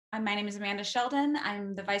My name is Amanda Sheldon.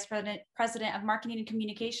 I'm the Vice President of Marketing and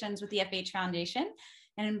Communications with the FH Foundation,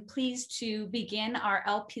 and I'm pleased to begin our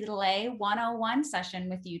LPA 101 session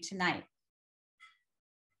with you tonight.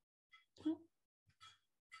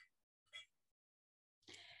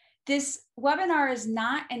 This webinar is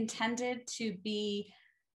not intended to be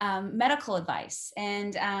medical advice,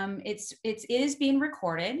 and it is being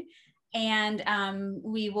recorded, and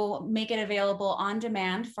we will make it available on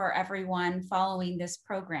demand for everyone following this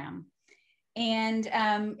program. And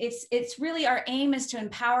it's really, our aim is to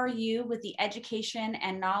empower you with the education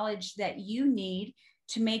and knowledge that you need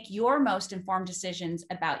to make your most informed decisions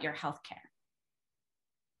about your healthcare.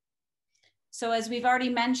 So as we've already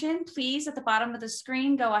mentioned, please at the bottom of the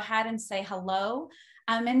screen, go ahead and say hello.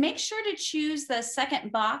 And make sure to choose the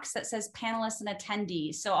second box that says panelists and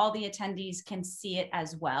attendees, so all the attendees can see it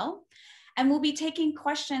as well. And we'll be taking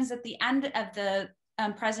questions at the end of the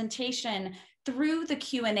presentation through the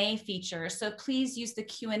Q&A feature. So please use the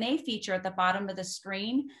Q&A feature at the bottom of the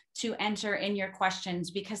screen to enter in your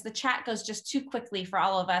questions, because the chat goes just too quickly for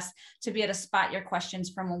all of us to be able to spot your questions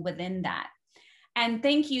from within that. And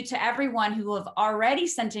thank you to everyone who have already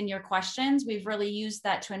sent in your questions. We've really used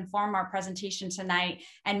that to inform our presentation tonight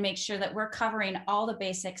and make sure that we're covering all the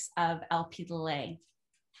basics of LPA.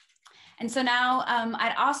 And so now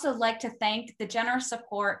I'd also like to thank the generous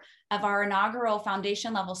support of our inaugural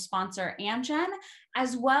foundation level sponsor, Amgen,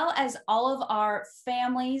 as well as all of our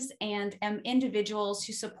families and individuals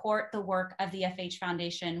who support the work of the FH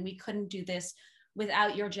Foundation. We couldn't do this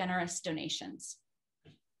without your generous donations.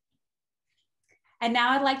 And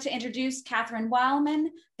now I'd like to introduce Catherine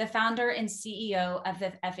Wildman, the founder and CEO of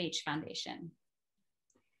the FH Foundation.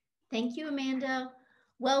 Thank you, Amanda.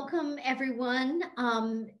 Welcome, everyone.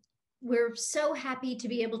 We're so happy to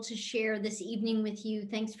be able to share this evening with you.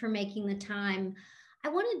 Thanks for making the time. I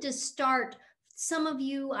wanted to start, some of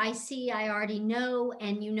you I already know,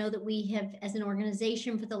 and you know that we have, as an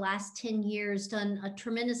organization for the last 10 years, done a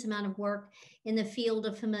tremendous amount of work in the field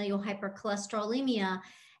of familial hypercholesterolemia.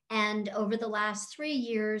 And over the last 3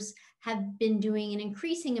 years have been doing an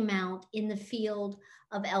increasing amount in the field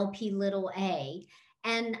of Lp(a).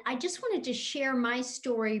 And I just wanted to share my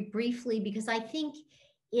story briefly because I think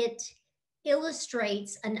it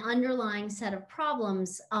illustrates an underlying set of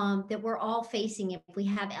problems that we're all facing if we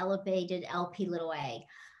have elevated Lp(a).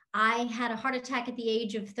 I had a heart attack at the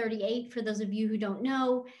age of 38, for those of you who don't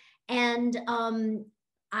know, and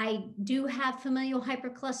I do have familial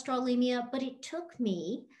hypercholesterolemia, but it took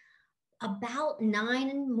me about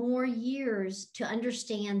 9 more years to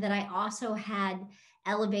understand that I also had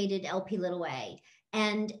elevated Lp(a).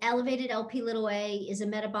 And elevated Lp(a) is a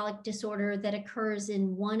metabolic disorder that occurs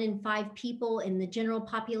in 1 in 5 people in the general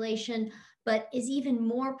population, but is even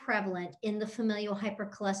more prevalent in the familial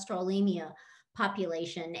hypercholesterolemia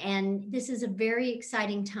population. And this is a very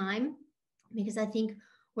exciting time because I think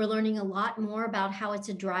we're learning a lot more about how it's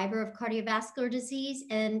a driver of cardiovascular disease.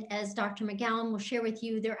 And as Dr. McGowan will share with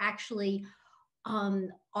you, there actually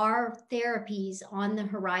are therapies on the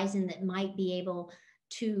horizon that might be able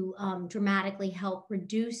to dramatically help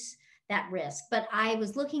reduce that risk. But I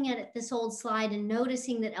was looking at this old slide and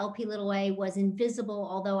noticing that Lp(a) was invisible,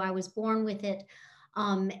 although I was born with it,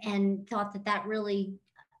 and thought that that really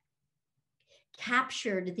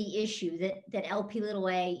captured the issue that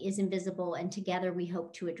Lp(a) is invisible, and together we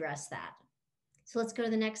hope to address that. So let's go to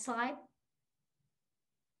the next slide.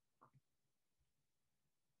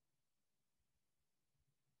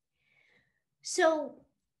 So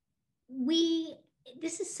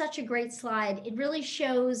this is such a great slide. It really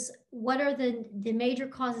shows what are the major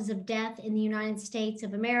causes of death in the United States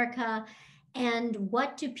of America, and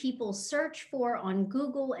what do people search for on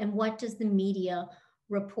Google, and what does the media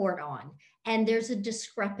report on. And there's a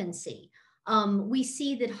discrepancy. We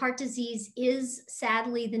see that heart disease is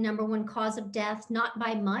sadly the #1 cause of death, not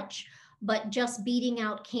by much, but just beating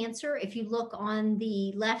out cancer. If you look on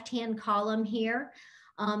the left-hand column here,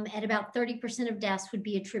 at about 30% of deaths would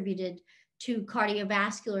be attributed to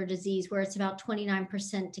cardiovascular disease, where it's about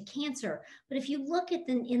 29% to cancer. But if you look at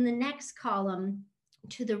in the next column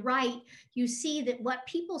to the right, you see that what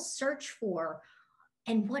people search for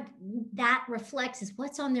and what that reflects is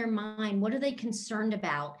what's on their mind. What are they concerned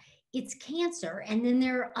about? It's cancer. And then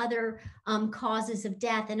there are other causes of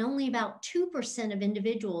death. And only about 2% of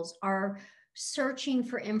individuals are searching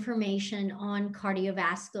for information on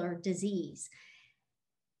cardiovascular disease.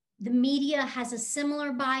 The media has a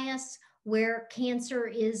similar bias where cancer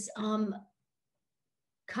is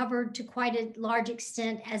covered to quite a large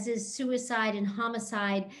extent, as is suicide and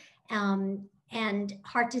homicide, and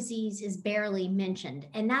heart disease is barely mentioned.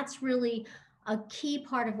 And that's really a key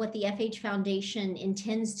part of what the FH Foundation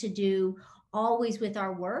intends to do always with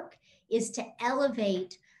our work is to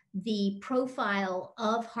elevate the profile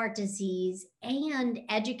of heart disease and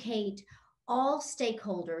educate all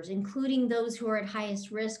stakeholders, including those who are at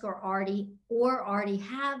highest risk or already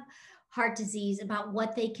have heart disease, about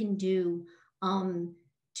what they can do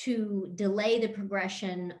to delay the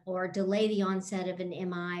progression or delay the onset of an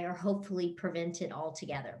MI, or hopefully prevent it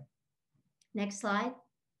altogether. Next slide.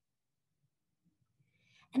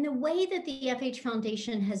 And the way that the FH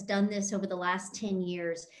Foundation has done this over the last 10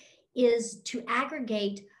 years is to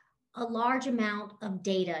aggregate a large amount of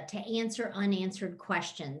data to answer unanswered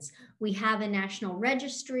questions. We have a national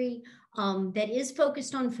registry that is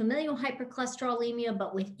focused on familial hypercholesterolemia,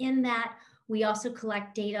 but within that, we also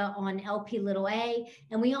collect data on Lp(a),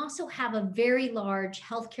 and we also have a very large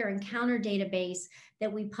healthcare encounter database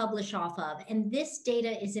that we publish off of. And this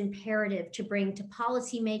data is imperative to bring to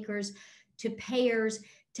policymakers, to payers,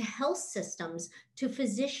 to health systems, to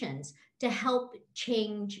physicians, to help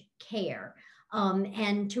change care,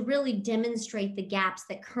 and to really demonstrate the gaps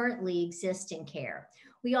that currently exist in care.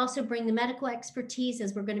 We also bring the medical expertise,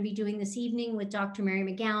 as we're going to be doing this evening with Dr. Mary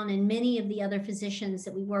McGowan and many of the other physicians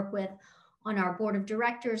that we work with on our board of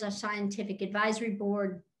directors, our scientific advisory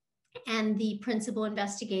board, and the principal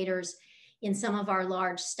investigators in some of our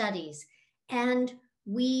large studies. And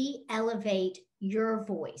we elevate your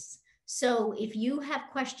voice. So if you have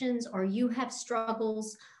questions or you have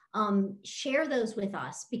struggles, share those with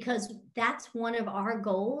us, because that's one of our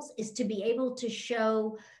goals, is to be able to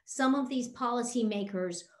show some of these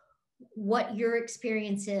policymakers what your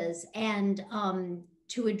experience is, and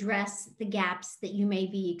to address the gaps that you may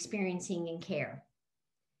be experiencing in care.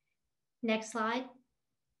 Next slide.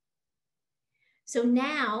 So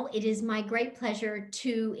now it is my great pleasure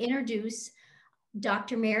to introduce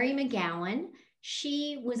Dr. Mary McGowan.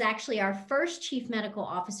 She was actually our first chief medical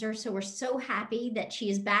officer, so we're so happy that she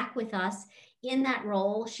is back with us in that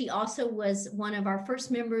role. She also was one of our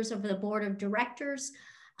first members of the board of directors,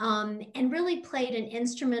 and really played an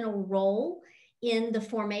instrumental role in the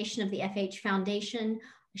formation of the FH Foundation.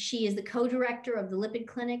 She is the co-director of the Lipid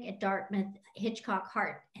Clinic at Dartmouth Hitchcock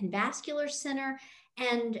Heart and Vascular Center,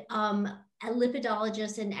 and a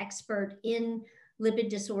lipidologist and expert in lipid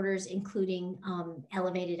disorders, including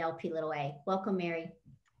elevated Lp(a). Welcome, Mary.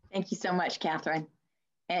 Thank you so much, Catherine.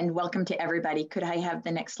 And welcome to everybody. Could I have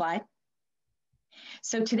the next slide?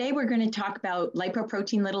 So today we're going to talk about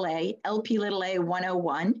lipoprotein a, Lp(a)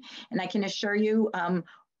 101, and I can assure you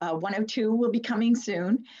 102 will be coming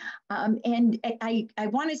soon. And I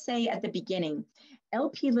want to say at the beginning,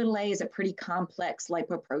 Lp(a) is a pretty complex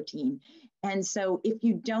lipoprotein. And so if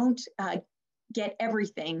you don't get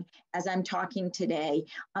everything as I'm talking today,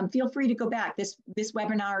 feel free to go back. This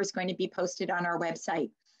webinar is going to be posted on our website.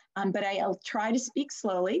 But I'll try to speak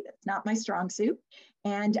slowly. That's not my strong suit.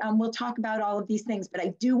 And we'll talk about all of these things, but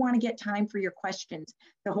I do want to get time for your questions.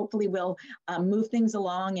 So hopefully we'll move things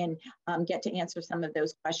along and get to answer some of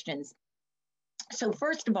those questions. So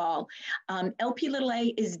first of all,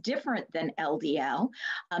 Lp(a) is different than LDL,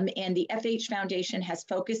 and the FH Foundation has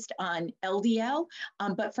focused on LDL,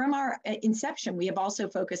 but from our inception, we have also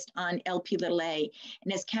focused on Lp(a).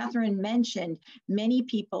 And as Catherine mentioned, many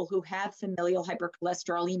people who have familial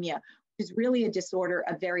hypercholesterolemia, which is really a disorder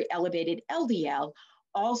of very elevated LDL,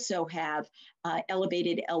 also have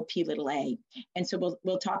elevated Lp(a). And so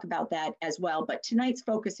we'll talk about that as well. But tonight's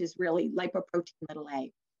focus is really lipoprotein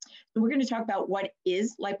 (a). So we're going to talk about what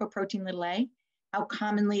is lipoprotein (a), how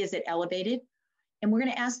commonly is it elevated, and we're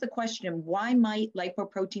going to ask the question, why might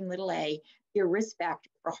lipoprotein (a) be a risk factor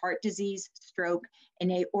for heart disease, stroke,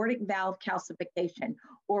 and aortic valve calcification,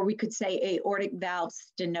 or we could say aortic valve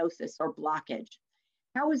stenosis or blockage?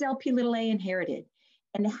 How is Lp(a) inherited?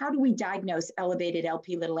 And how do we diagnose elevated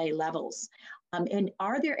Lp(a) levels? And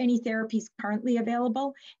are there any therapies currently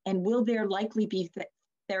available? And will there likely be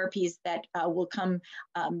therapies that will come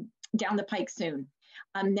down the pike soon?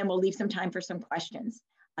 Then we'll leave some time for some questions.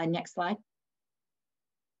 Next slide.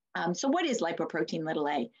 So what is lipoprotein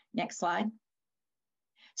 (a)? Next slide.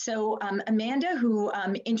 So Amanda, who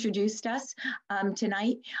introduced us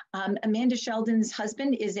tonight, Amanda Sheldon's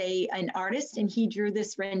husband is an artist, and he drew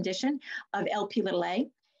this rendition of Lp(a).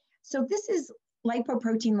 So this is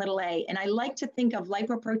lipoprotein (a), and I like to think of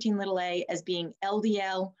lipoprotein (a) as being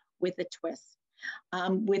LDL with a twist.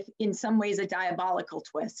 With, in some ways, a diabolical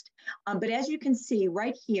twist. But as you can see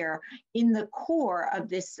right here, in the core of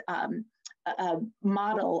this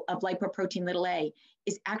model of lipoprotein (a)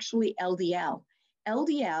 is actually LDL.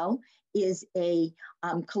 LDL is a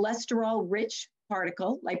cholesterol-rich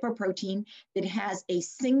particle, lipoprotein, that has a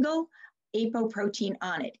single apoprotein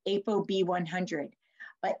on it, ApoB100.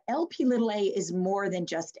 But LP little a is more than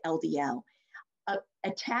just LDL.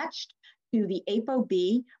 Attached to the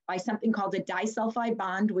ApoB by something called a disulfide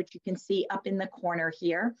bond, which you can see up in the corner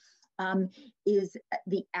here, is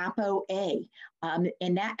the ApoA.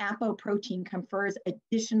 And that apoprotein confers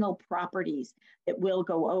additional properties that we'll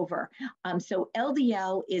go over. So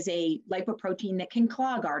LDL is a lipoprotein that can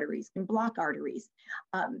clog arteries, can block arteries.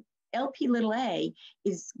 LP little a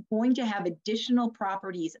is going to have additional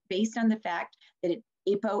properties based on the fact that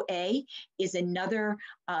ApoA is another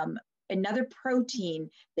protein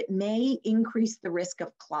that may increase the risk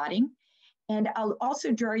of clotting. And I'll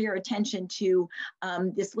also draw your attention to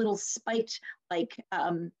this little spiked,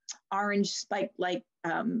 orange spiked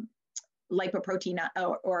lipoprotein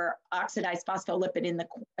or oxidized phospholipid in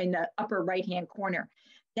the upper right-hand corner.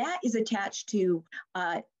 That is attached to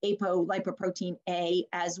apolipoprotein A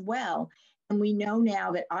as well. And we know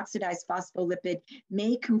now that oxidized phospholipid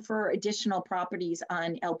may confer additional properties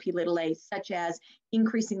on LP little a, such as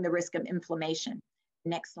increasing the risk of inflammation.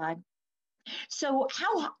 Next slide. So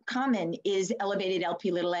how common is elevated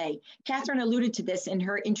LP little a? Catherine alluded to this in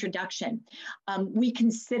her introduction. We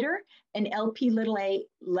consider an LP little a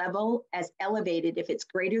level as elevated if it's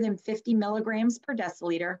greater than 50 milligrams per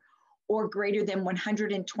deciliter or greater than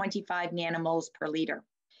 125 nanomoles per liter.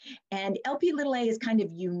 And LP little a is kind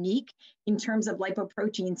of unique in terms of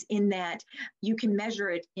lipoproteins in that you can measure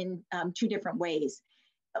it in two different ways.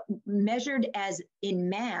 Measured as in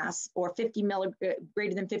mass or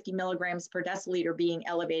greater than 50 milligrams per deciliter being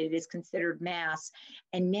elevated is considered mass,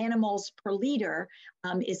 and nanomoles per liter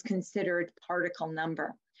is considered particle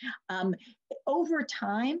number. Over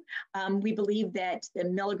time, we believe that the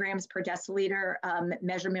milligrams per deciliter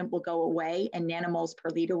measurement will go away and nanomoles per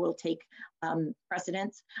liter will take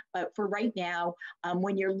precedence. But for right now,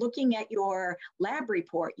 when you're looking at your lab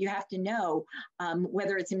report, you have to know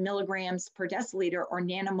whether it's in milligrams per deciliter or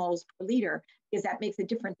nanomoles per liter, because that makes a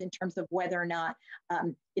difference in terms of whether or not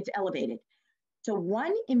it's elevated. So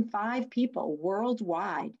 1 in 5 people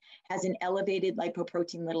worldwide has an elevated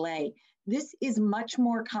lipoprotein little a. This is much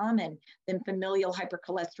more common than familial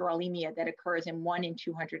hypercholesterolemia that occurs in 1 in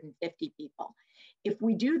 250 people. If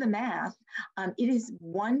we do the math, it is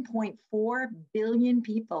 1.4 billion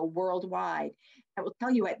people worldwide. I will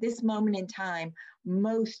tell you at this moment in time,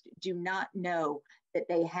 most do not know that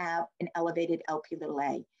they have an elevated LP little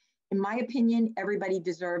a. In my opinion, everybody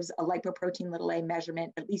deserves a lipoprotein little a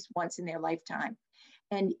measurement at least once in their lifetime.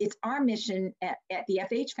 And it's our mission at the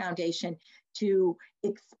FH Foundation to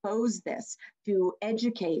expose this, to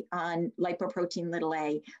educate on lipoprotein little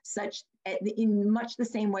a, in much the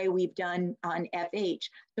same way we've done on FH,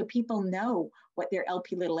 so people know what their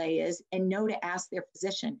LP little a is and know to ask their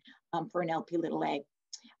physician for an LP little a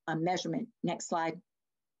measurement. Next slide.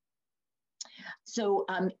 So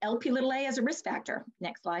LP little a as a risk factor.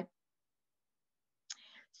 Next slide.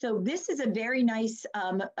 So this is a very nice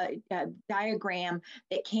diagram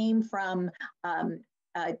that came from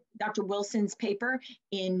Dr. Wilson's paper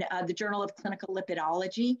in the Journal of Clinical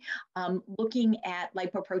Lipidology, looking at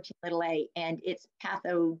lipoprotein little a and its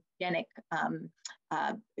pathogenic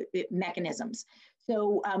mechanisms.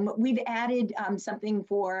 So we've added something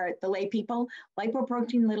for the lay people.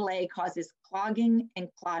 Lipoprotein little a causes clogging and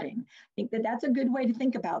clotting. I think that that's a good way to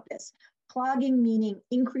think about this. Clogging meaning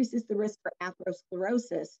increases the risk for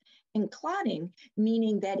atherosclerosis, and clotting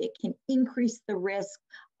meaning that it can increase the risk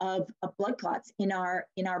of blood clots in our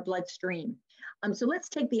bloodstream. So let's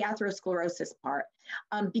take the atherosclerosis part.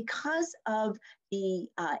 Because of the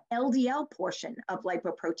LDL portion of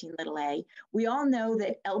lipoprotein little a, we all know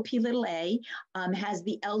that LP little a has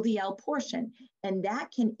the LDL portion, and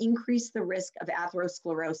that can increase the risk of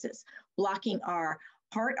atherosclerosis, blocking our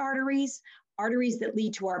heart arteries that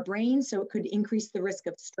lead to our brain, so it could increase the risk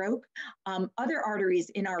of stroke, other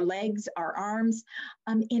arteries in our legs, our arms,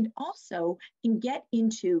 and also can get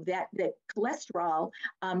into the cholesterol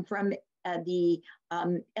from the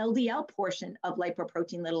LDL portion of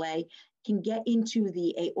lipoprotein little a can get into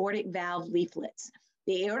the aortic valve leaflets.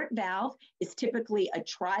 The aortic valve is typically a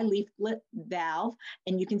tri-leaflet valve,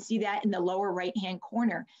 and you can see that in the lower right-hand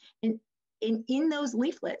corner. And in those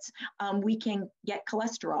leaflets, we can get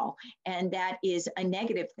cholesterol, and that is a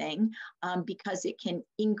negative thing because it can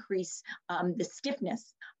increase the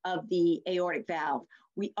stiffness of the aortic valve.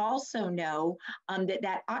 We also know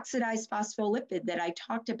that oxidized phospholipid that I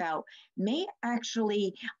talked about may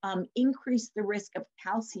actually increase the risk of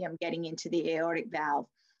calcium getting into the aortic valve.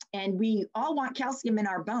 And we all want calcium in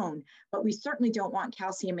our bone, but we certainly don't want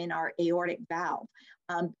calcium in our aortic valve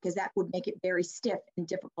because that would make it very stiff and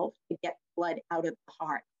difficult to get blood out of the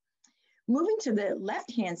heart. Moving to the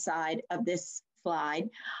left-hand side of this slide,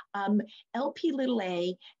 LP little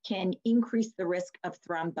a can increase the risk of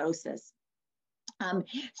thrombosis.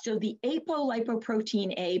 So the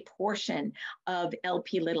apolipoprotein A portion of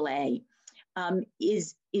LP little a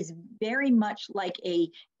is very much like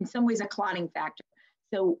in some ways, a clotting factor.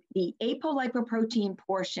 So the apolipoprotein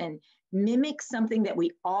portion mimics something that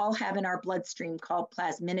we all have in our bloodstream called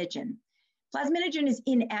plasminogen. Plasminogen is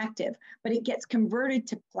inactive, but it gets converted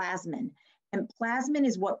to plasmin. And plasmin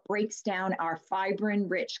is what breaks down our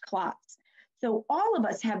fibrin-rich clots. So all of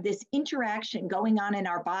us have this interaction going on in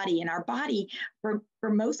our body, and our body, for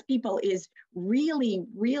most people, is really,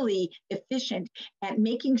 really efficient at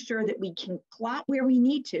making sure that we can clot where we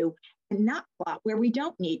need to and not clot where we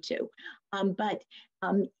don't need to. But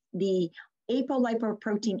the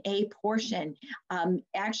apolipoprotein A portion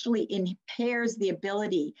actually impairs the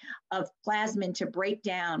ability of plasmin to break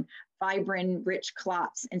down fibrin-rich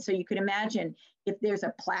clots. And so you can imagine if there's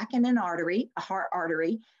a plaque in an artery, a heart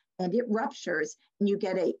artery, and it ruptures and you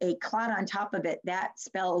get a clot on top of it, that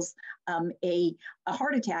spells a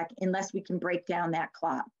heart attack unless we can break down that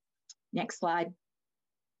clot. Next slide.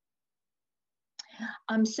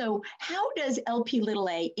 So how does LP little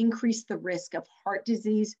a increase the risk of heart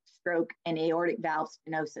disease, stroke, and aortic valve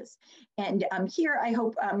stenosis? And here I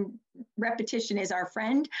hope repetition is our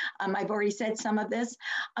friend. I've already said some of this.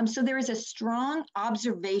 So there is a strong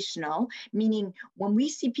observational, meaning when we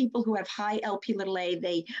see people who have high LP little a,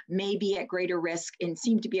 they may be at greater risk and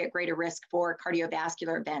seem to be at greater risk for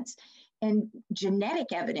cardiovascular events. And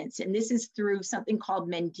genetic evidence, and this is through something called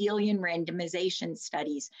Mendelian randomization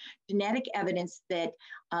studies, genetic evidence that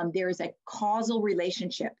there is a causal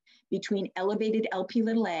relationship between elevated LP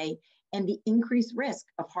little a and the increased risk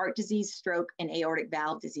of heart disease, stroke, and aortic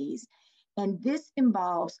valve disease. And this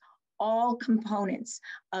involves all components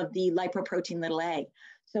of the lipoprotein little a.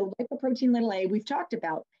 So lipoprotein little a, we've talked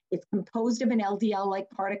about, it's composed of an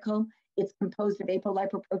LDL-like particle, it's composed of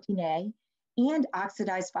apolipoprotein A, and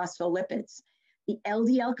oxidized phospholipids. The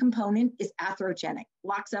LDL component is atherogenic,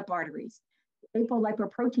 locks up arteries. The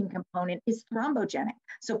apolipoprotein component is thrombogenic,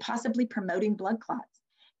 so possibly promoting blood clots.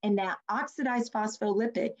 And that oxidized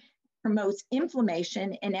phospholipid promotes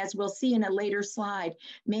inflammation, and as we'll see in a later slide,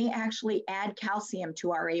 may actually add calcium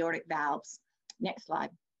to our aortic valves. Next slide.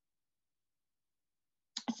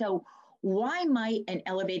 So why might an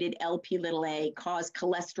elevated LP little a cause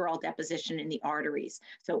cholesterol deposition in the arteries?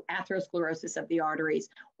 So atherosclerosis of the arteries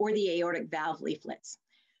or the aortic valve leaflets.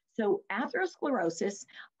 So atherosclerosis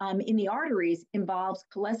in the arteries involves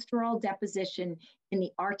cholesterol deposition in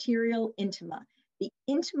the arterial intima. The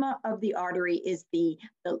intima of the artery is the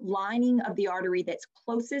lining of the artery that's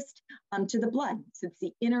closest to the blood. So it's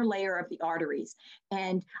the inner layer of the arteries.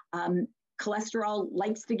 And cholesterol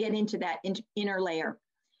likes to get into that inner layer.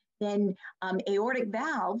 Then aortic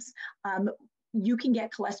valves, you can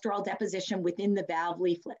get cholesterol deposition within the valve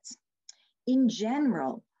leaflets. In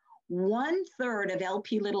general, 1/3 of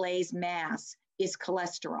LP little a's mass is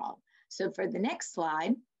cholesterol. So for the next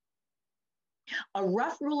slide, a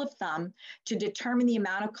rough rule of thumb to determine the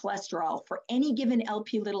amount of cholesterol for any given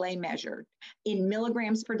LP little a measured in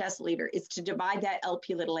milligrams per deciliter is to divide that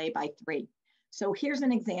LP little a by 3. So here's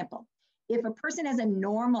an example. If a person has a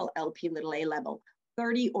normal LP little a level,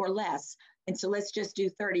 30 or less, and so let's just do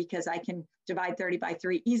 30 because I can divide 30 by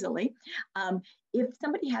 3 easily. If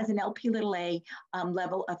somebody has an LP little a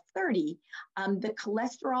level of 30, the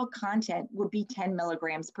cholesterol content would be 10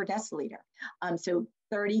 milligrams per deciliter. So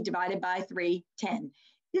 30 divided by 3, 10.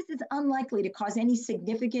 This is unlikely to cause any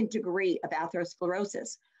significant degree of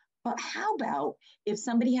atherosclerosis. But how about if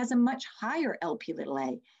somebody has a much higher LP little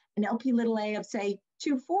a, an LP little a of say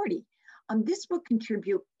 240? This will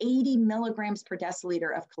contribute 80 milligrams per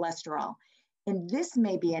deciliter of cholesterol. And this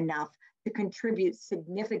may be enough to contribute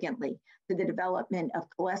significantly to the development of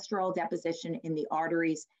cholesterol deposition in the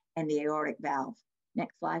arteries and the aortic valve.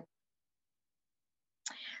 Next slide.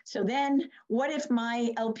 So then what if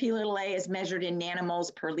my LP little a is measured in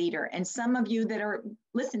nanomoles per liter? And some of you that are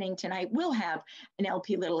listening tonight will have an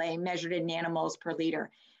LP little a measured in nanomoles per liter.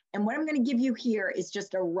 And what I'm going to give you here is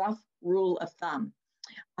just a rough rule of thumb.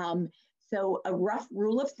 So a rough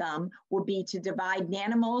rule of thumb would be to divide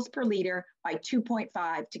nanomoles per liter by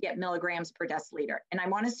 2.5 to get milligrams per deciliter. And I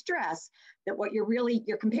want to stress that what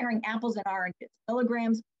you're comparing apples and oranges.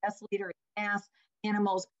 Milligrams per deciliter is mass,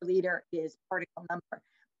 nanomoles per liter is particle number.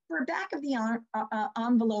 For a back of the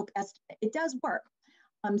envelope estimate, it does work.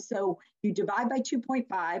 So you divide by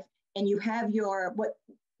 2.5 and you have your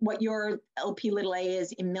what your LP little a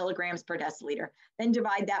is in milligrams per deciliter. Then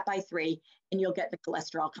divide that by 3 and you'll get the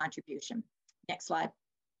cholesterol contribution. Next slide.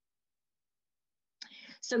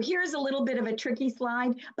 So here's a little bit of a tricky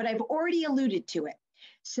slide, but I've already alluded to it.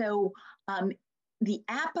 So the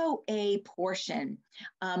ApoA portion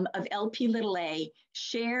of Lp(a)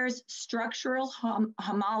 shares structural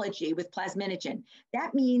homology with plasminogen.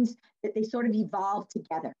 That means that they sort of evolve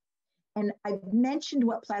together. And I've mentioned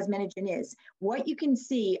what plasminogen is. What you can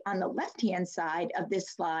see on the left-hand side of this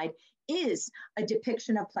slide is a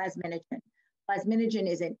depiction of plasminogen. Plasminogen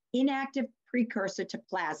is an inactive precursor to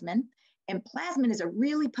plasmin, and plasmin is a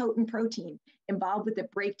really potent protein involved with the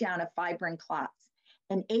breakdown of fibrin clots.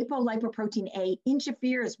 And apolipoprotein A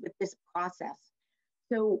interferes with this process.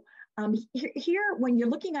 So here, when you're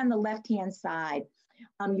looking on the left-hand side,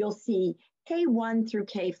 you'll see K1 through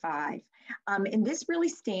K5. And this really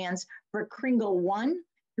stands for Kringle 1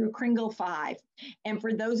 through Kringle 5. And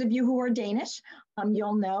for those of you who are Danish,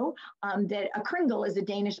 you'll know that a kringle is a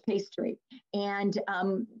Danish pastry. And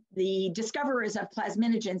the discoverers of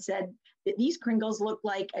plasminogen said that these kringles look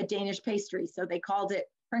like a Danish pastry. So they called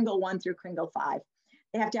it Kringle 1 through Kringle 5.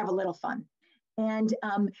 They have to have a little fun. And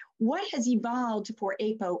what has evolved for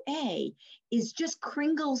ApoA is just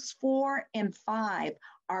Kringles 4 and 5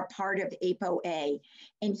 are part of ApoA.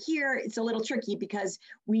 And here it's a little tricky because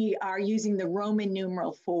we are using the Roman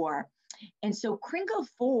numeral 4. And so Kringle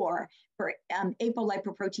 4 for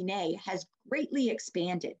apolipoprotein A has greatly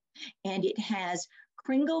expanded. And it has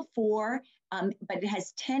Kringle 4, but it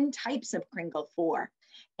has 10 types of Kringle 4.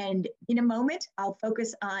 And in a moment, I'll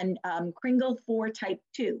focus on Kringle 4 type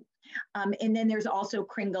 2. And then there's also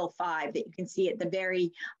Kringle 5 that you can see at the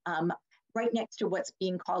very, right next to what's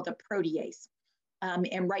being called a protease,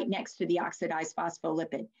 and right next to the oxidized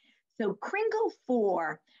phospholipid. So Kringle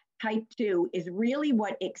 4 type 2 is really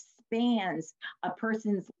what expands a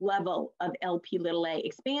person's level of Lp(a),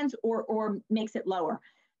 expands or makes it lower.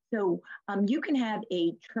 So you can have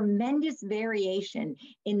a tremendous variation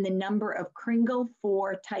in the number of Kringle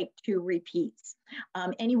 4 type 2 repeats,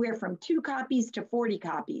 anywhere from 2 copies to 40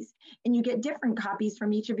 copies. And you get different copies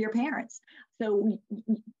from each of your parents. So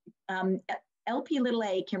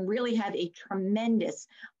Lp(a) can really have a tremendous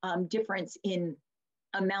difference in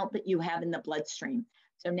amount that you have in the bloodstream.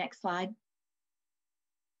 So next slide.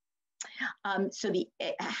 So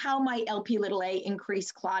how might Lp(a)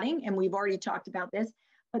 increase clotting? And we've already talked about this.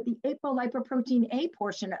 But the apolipoprotein A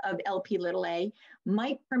portion of Lp(a)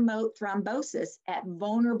 might promote thrombosis at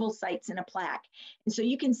vulnerable sites in a plaque. And so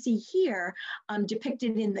you can see here,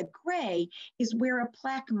 depicted in the gray, is where a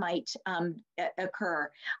plaque might occur.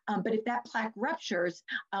 But if that plaque ruptures,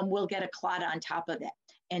 we'll get a clot on top of it.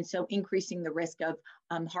 And so increasing the risk of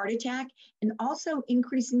heart attack, and also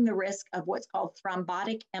increasing the risk of what's called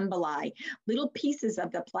thrombotic emboli. Little pieces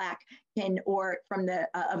of the plaque or from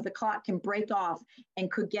the clot can break off and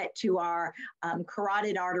could get to our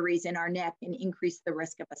carotid arteries in our neck and increase the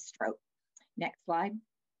risk of a stroke. Next slide.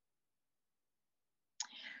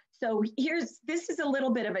 So this is a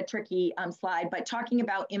little bit of a tricky slide, but talking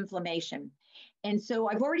about inflammation. And so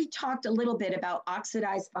I've already talked a little bit about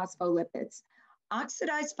oxidized phospholipids.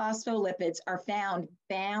 Oxidized phospholipids are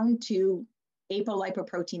bound to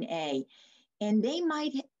apolipoprotein A, and they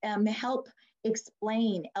might help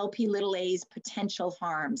explain Lp(a)'s potential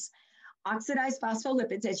harms. Oxidized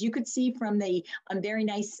phospholipids, as you could see from the very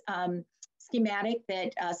nice schematic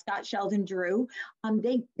that Scott Sheldon drew,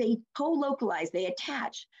 they co-localize, they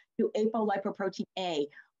attach to apolipoprotein A,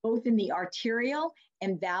 both in the arterial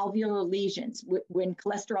and valvular lesions when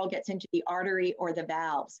cholesterol gets into the artery or the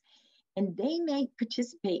valves. And they may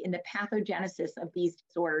participate in the pathogenesis of these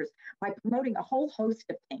disorders by promoting a whole host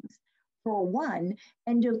of things. For one,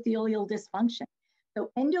 endothelial dysfunction. So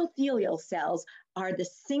endothelial cells are the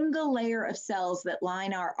single layer of cells that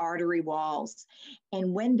line our artery walls.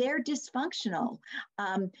 And when they're dysfunctional,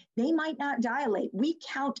 they might not dilate. We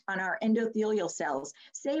count on our endothelial cells.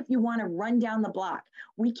 Say if you want to run down the block,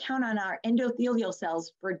 we count on our endothelial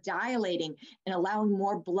cells for dilating and allowing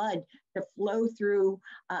more blood to flow through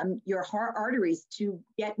your heart arteries to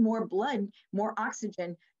get more blood, more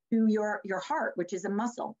oxygen to your heart, which is a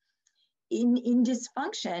muscle. In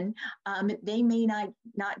dysfunction, they may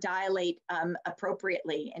not dilate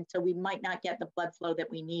appropriately, and so we might not get the blood flow that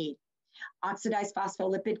we need. Oxidized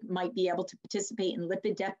phospholipid might be able to participate in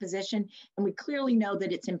lipid deposition, and we clearly know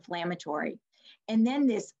that it's inflammatory. And then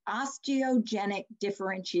this osteogenic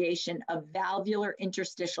differentiation of valvular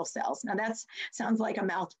interstitial cells. Now that sounds like a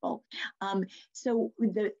mouthful. So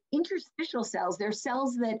the interstitial cells, they're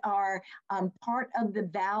cells that are part of the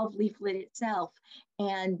valve leaflet itself.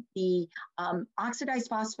 And the oxidized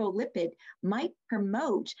phospholipid might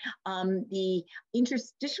promote the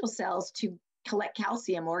interstitial cells to collect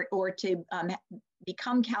calcium or to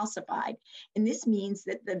become calcified. And this means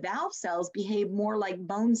that the valve cells behave more like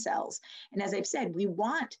bone cells. And as I've said, we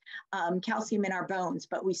want calcium in our bones,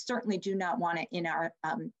 but we certainly do not want it in our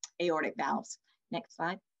aortic valves. Next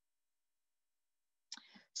slide.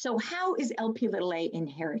 So how is Lp(a)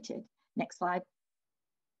 inherited? Next slide.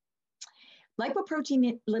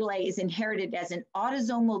 Lipoprotein little a is inherited as an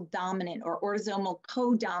autosomal dominant or autosomal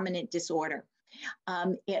codominant disorder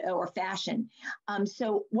or fashion.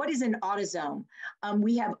 So what is an autosome?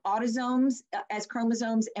 We have autosomes as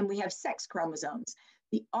chromosomes, and we have sex chromosomes.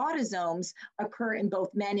 The autosomes occur in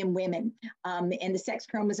both men and women, and the sex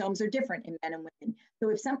chromosomes are different in men and women. So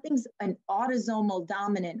if something's an autosomal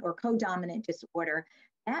dominant or codominant disorder,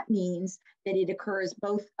 that means that it occurs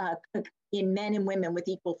both in men and women with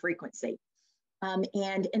equal frequency.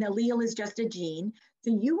 And an allele is just a gene.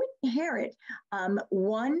 So you would inherit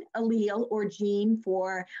one allele or gene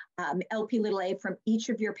for Lp(a) from each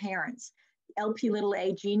of your parents. The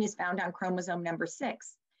Lp(a) gene is found on chromosome number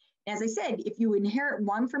 6. As I said, if you inherit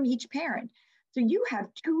one from each parent, so you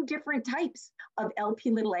have 2 different types of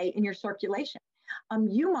Lp(a) in your circulation.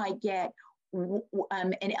 You might get an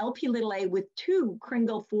Lp(a) with 2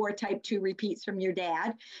 Kringle 4 type 2 repeats from your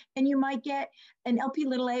dad, and you might get an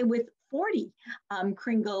Lp(a) with 40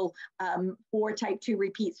 Kringle 4 type 2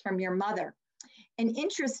 repeats from your mother. And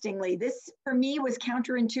interestingly, this for me was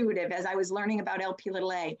counterintuitive as I was learning about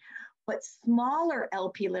Lp(a), but smaller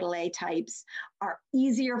Lp(a) types are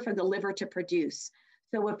easier for the liver to produce.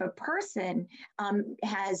 So if a person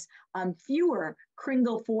has fewer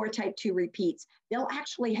Kringle 4 type 2 repeats, they'll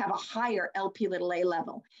actually have a higher Lp(a)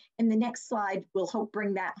 level. And the next slide will help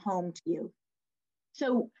bring that home to you.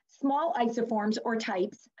 So small isoforms or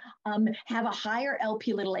types have a higher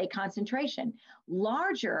Lp(a) concentration.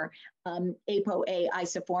 Larger ApoA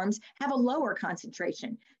isoforms have a lower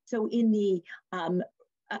concentration. So in the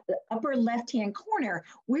upper left-hand corner,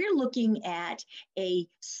 we're looking at a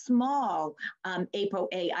small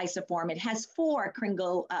ApoA isoform. It has 4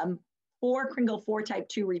 Kringle 4 type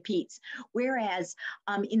 2 repeats. Whereas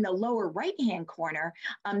in the lower right-hand corner,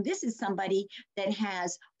 this is somebody that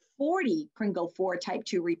has 40 Kringle 4 type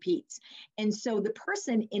 2 repeats. And so the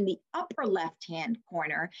person in the upper left-hand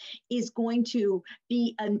corner is going to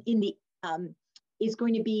be in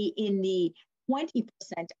the 20%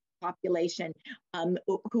 population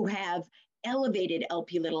who have elevated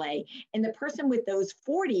Lp(a), and the person with those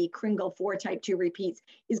 40 Kringle 4 type 2 repeats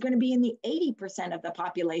is going to be in the 80% of the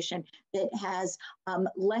population that has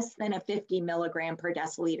less than a 50 milligram per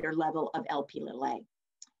deciliter level of Lp(a).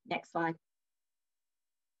 Next slide.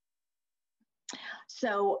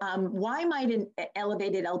 So why might an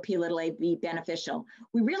elevated Lp(a) be beneficial?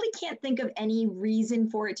 We really can't think of any reason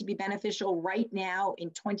for it to be beneficial right now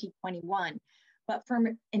in 2021. But from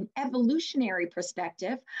an evolutionary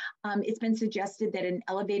perspective, it's been suggested that an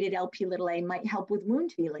elevated Lp(a) might help with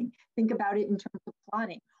wound healing. Think about it in terms of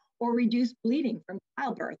clotting, or reduce bleeding from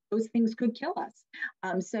childbirth. Those things could kill us.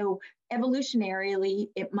 So evolutionarily,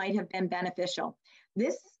 it might have been beneficial.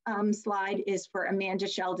 This slide is for Amanda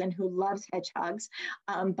Sheldon, who loves hedgehogs,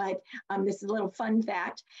 but this is a little fun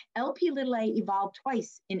fact. Lp(a) evolved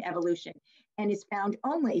twice in evolution and is found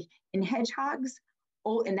only in hedgehogs,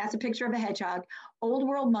 and that's a picture of a hedgehog, old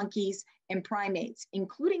world monkeys, and primates,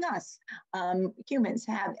 including us. Humans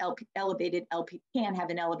have can have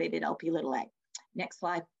an elevated Lp(a). Next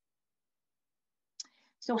slide.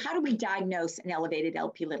 So how do we diagnose an elevated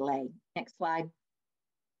Lp(a)? Next slide.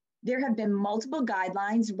 There have been multiple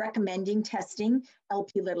guidelines recommending testing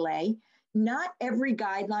Lp(a). Not every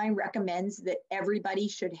guideline recommends that everybody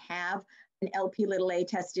should have an Lp(a)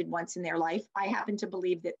 tested once in their life. I happen to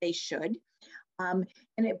believe that they should. And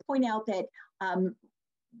I point out that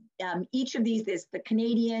each of these is the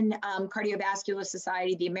Canadian Cardiovascular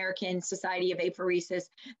Society, the American Society of Apheresis,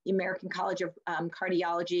 the American College of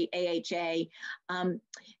Cardiology, AHA.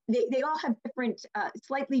 They all have different,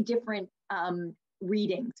 slightly different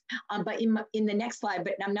readings. But in the next slide,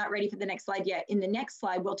 but I'm not ready for the next slide yet. In the next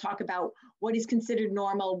slide, we'll talk about what is considered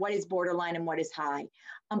normal, what is borderline, and what is high.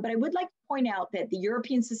 But I would like to point out that the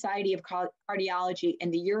European Society of Cardiology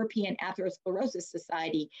and the European Atherosclerosis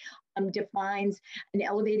Society defines an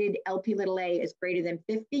elevated Lp(a) as greater than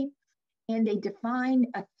 50, and they define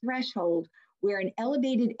a threshold where an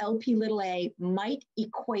elevated Lp(a) might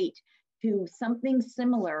equate to something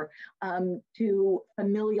similar to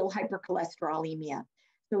familial hypercholesterolemia.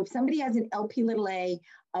 So if somebody has an Lp(a)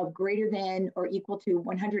 of greater than or equal to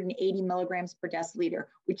 180 milligrams per deciliter,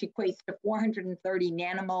 which equates to 430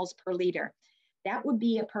 nanomoles per liter, that would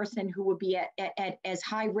be a person who would be at as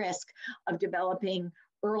high risk of developing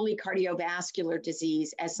early cardiovascular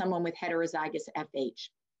disease as someone with heterozygous FH.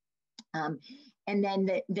 And then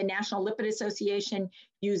the National Lipid Association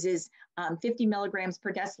uses 50 milligrams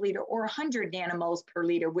per deciliter or 100 nanomoles per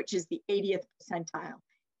liter, which is the 80th percentile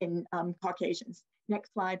in Caucasians.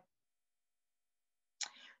 Next slide.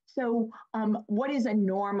 So what is a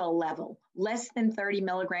normal level? Less than 30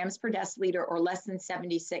 milligrams per deciliter or less than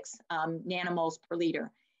 76 nanomoles per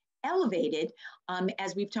liter. Elevated,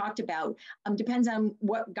 as we've talked about, depends on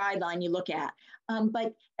what guideline you look at.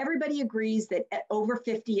 But everybody agrees that over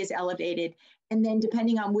 50 is elevated. And then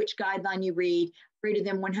depending on which guideline you read, greater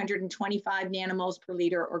than 125 nanomoles per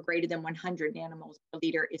liter or greater than 100 nanomoles per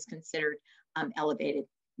liter is considered elevated.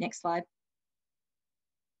 Next slide.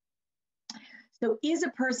 So is a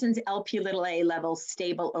person's Lp(a) level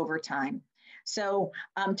stable over time? So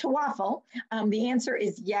to waffle, the answer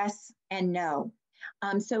is yes and no.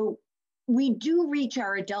 So we do reach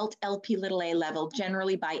our adult Lp(a) level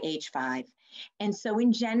generally by age 5. And so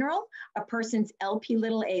in general, a person's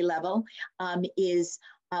Lp(a) level is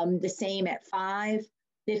the same at 5,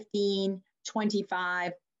 15,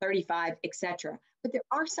 25, 35, etc. But there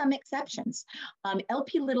are some exceptions.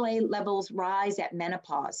 Lp(a) levels rise at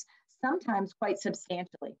menopause, sometimes quite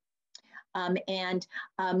substantially.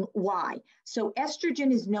 Why? So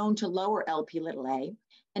estrogen is known to lower Lp(a),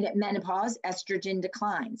 and at menopause, estrogen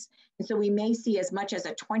declines. And so we may see as much as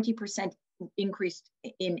a 20% increase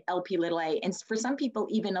in Lp(a), and for some people,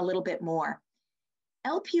 even a little bit more.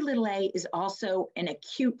 Lp(a) is also an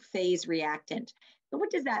acute phase reactant. So what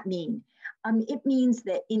does that mean? It means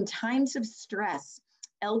that in times of stress,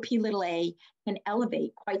 Lp(a) can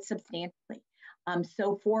elevate quite substantially.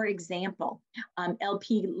 So for example,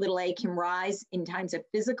 Lp(a) can rise in times of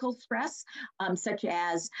physical stress, such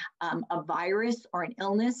as a virus or an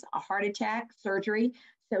illness, a heart attack, surgery.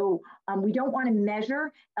 So we don't want to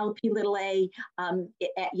measure Lp(a),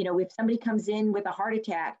 if somebody comes in with a heart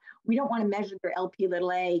attack, we don't want to measure their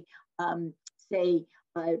Lp(a), say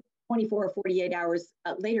 24 or 48 hours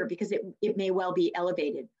later, because it may well be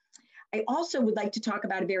elevated. I also would like to talk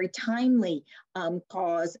about a very timely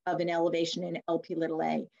cause of an elevation in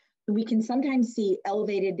Lp(a). We can sometimes see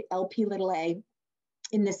elevated Lp(a)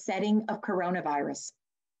 in the setting of coronavirus.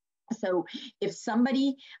 So if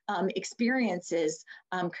somebody experiences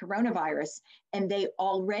coronavirus and they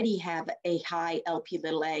already have a high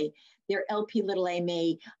Lp(a), their Lp(a)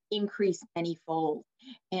 may increase manyfold.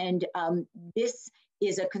 And this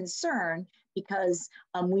is a concern because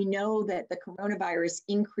we know that the coronavirus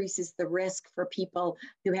increases the risk for people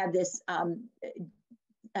who have this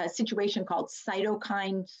situation called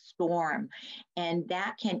cytokine storm, and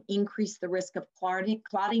that can increase the risk of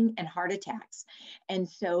clotting and heart attacks. And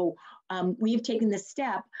so we've taken the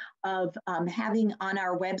step of having on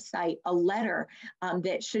our website a letter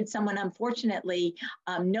that should someone unfortunately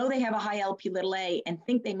know they have a high Lp(a) and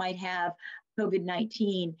think they might have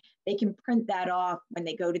COVID-19, they can print that off when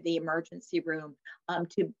they go to the emergency room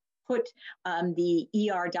to put the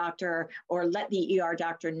ER doctor or let the ER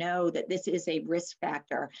doctor know that this is a risk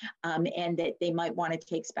factor and that they might want to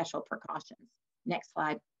take special precautions. Next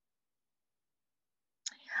slide.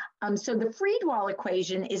 So the Friedewald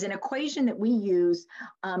equation is an equation that we use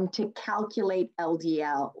to calculate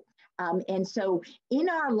LDL. And so in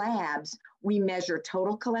our labs, we measure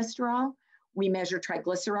total cholesterol, we measure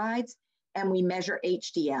triglycerides, and we measure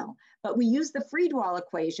HDL. But we use the Friedewald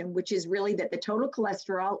equation, which is really that the total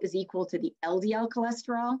cholesterol is equal to the LDL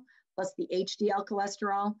cholesterol plus the HDL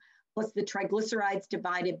cholesterol plus the triglycerides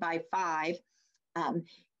divided by 5.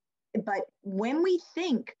 But when we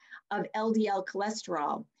think of LDL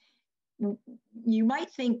cholesterol, you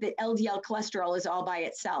might think that LDL cholesterol is all by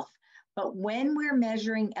itself. But when we're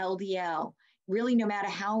measuring LDL, really, no matter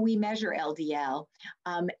how we measure LDL,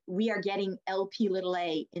 we are getting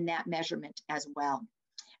Lp(a) in that measurement as well.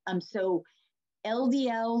 So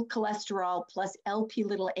LDL cholesterol plus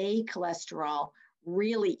Lp(a) cholesterol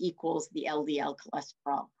really equals the LDL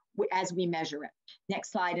cholesterol as we measure it.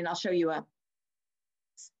 Next slide, and I'll show you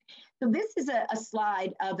so this is a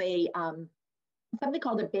slide of something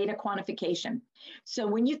called a beta quantification. So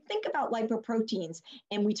when you think about lipoproteins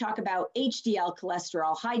and we talk about HDL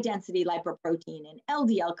cholesterol, high density lipoprotein, and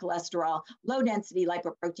LDL cholesterol, low density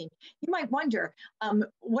lipoprotein, you might wonder,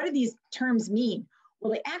 what do these terms mean?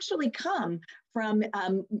 Well, they actually come from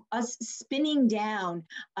us spinning down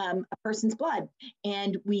a person's blood.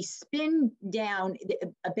 And we spin down,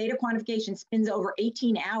 a beta quantification spins over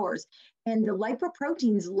 18 hours. And the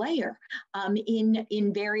lipoproteins layer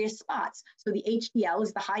in various spots. So the HDL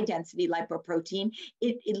is the high density lipoprotein.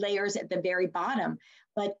 It layers at the very bottom.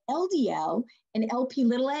 But LDL and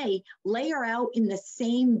Lp(a) layer out in the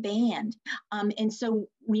same band. And so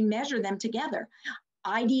we measure them together.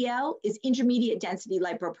 IDL is intermediate density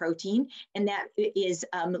lipoprotein, and that is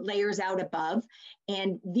layers out above.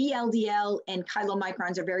 And VLDL and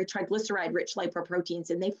chylomicrons are very triglyceride-rich lipoproteins,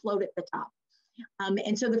 and they float at the top.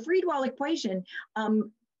 And so the Friedewald equation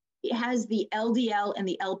it has the LDL and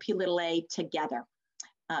the LP little a together.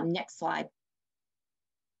 Next slide.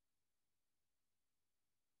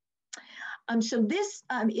 So this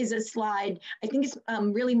is a slide, I think it's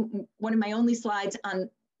really one of my only slides on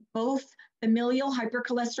both familial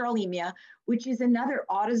hypercholesterolemia, which is another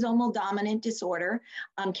autosomal dominant disorder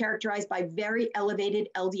characterized by very elevated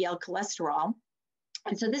LDL cholesterol.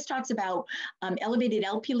 And so this talks about elevated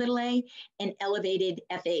LP little a and elevated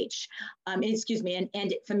FH, and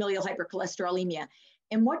familial hypercholesterolemia.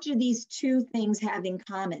 And what do these two things have in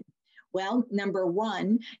common? Well, number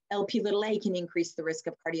one, LP little a can increase the risk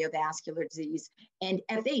of cardiovascular disease, and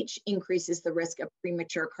FH increases the risk of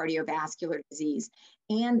premature cardiovascular disease.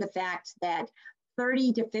 And the fact that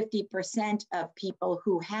 30 to 50% of people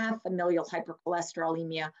who have familial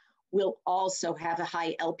hypercholesterolemia will also have a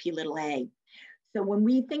high LP little a. So when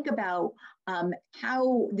we think about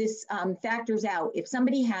how this factors out, if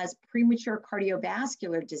somebody has premature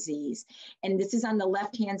cardiovascular disease, and this is on the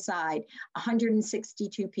left-hand side,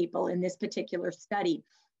 162 people in this particular study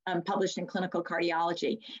published in Clinical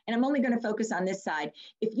Cardiology. And I'm only going to focus on this side.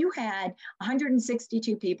 If you had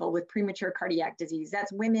 162 people with premature cardiac disease,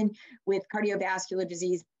 that's women with cardiovascular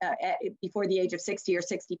disease before the age of 60 or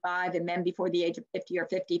 65, and men before the age of 50 or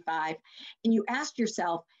 55, and you asked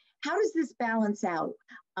yourself, how does this balance out?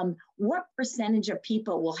 What percentage of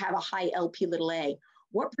people will have a high LP little a?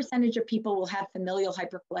 What percentage of people will have familial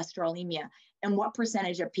hypercholesterolemia? And what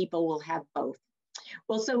percentage of people will have both?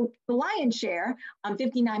 Well, so the lion's share,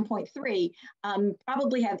 59.3,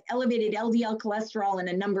 probably have elevated LDL cholesterol and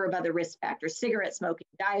a number of other risk factors, cigarette smoking,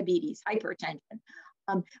 diabetes, hypertension.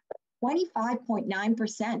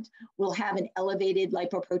 25.9% will have an elevated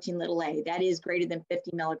lipoprotein little a, that is greater than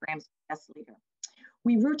 50 milligrams per deciliter.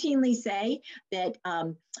 We routinely say that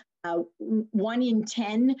 1 in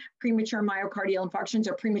 10 premature myocardial infarctions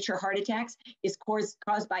or premature heart attacks is caused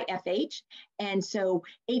by FH. And so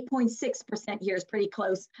 8.6% here is pretty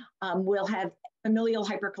close, will have familial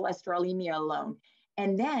hypercholesterolemia alone.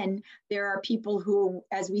 And then there are people who,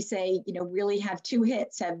 as we say, really have two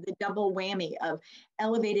hits, have the double whammy of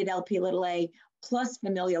elevated LP little a plus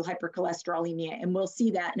familial hypercholesterolemia, and we'll see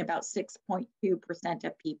that in about 6.2%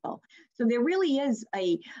 of people. So there really is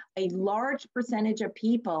a large percentage of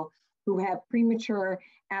people who have premature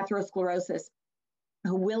atherosclerosis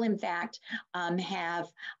who will in fact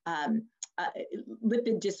have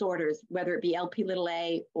lipid disorders, whether it be LP little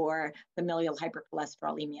a or familial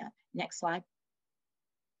hypercholesterolemia. Next slide.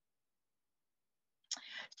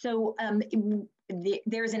 So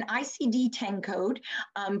there's an ICD-10 code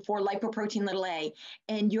for lipoprotein little a,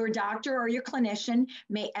 and your doctor or your clinician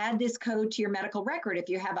may add this code to your medical record if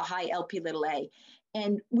you have a high LP little a.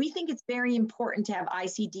 And we think it's very important to have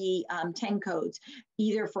ICD-10 codes,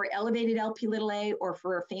 either for elevated LP little a or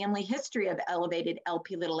for a family history of elevated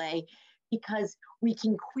LP little a, because we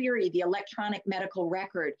can query the electronic medical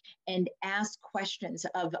record and ask questions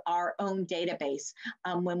of our own database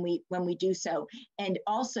when we do so. And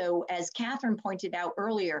also, as Catherine pointed out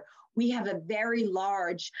earlier, we have a very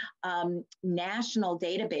large national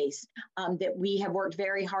database that we have worked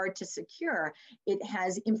very hard to secure. It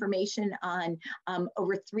has information on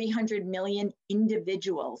over 300 million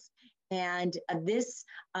individuals. And this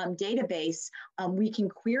database, we can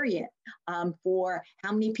query it for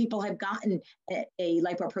how many people have gotten a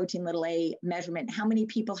lipoprotein little a measurement, how many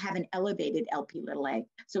people have an elevated LP little a.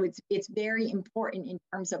 So it's very important in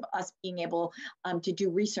terms of us being able to do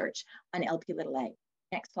research on LP little a.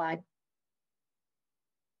 Next slide.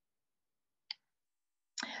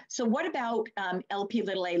 So what about LP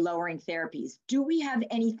little a lowering therapies? Do we have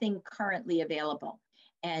anything currently available?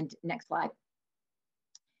 And next slide.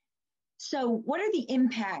 So what are the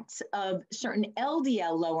impacts of certain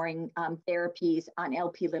LDL lowering therapies on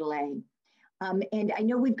LP little a? And I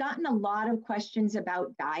know we've gotten a lot of questions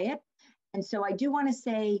about diet. And so I do want to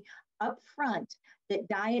say up front that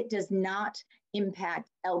diet does not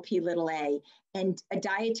impact LP little a, and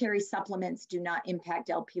dietary supplements do not impact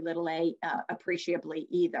LP little a appreciably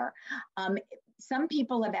either. Some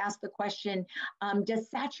people have asked the question, does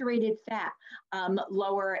saturated fat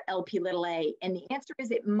lower LP little a? And the answer is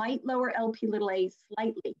it might lower LP little a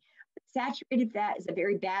slightly. But saturated fat is a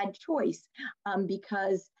very bad choice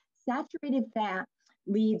because saturated fat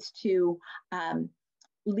leads to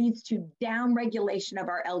downregulation of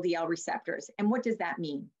our LDL receptors. And what does that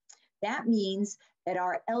mean? That means that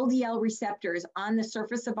our LDL receptors on the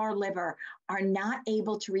surface of our liver are not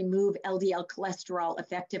able to remove LDL cholesterol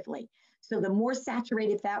effectively. So the more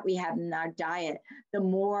saturated fat we have in our diet, the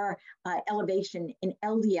more elevation in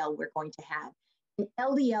LDL we're going to have. And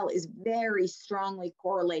LDL is very strongly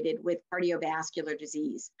correlated with cardiovascular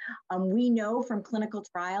disease. We know from clinical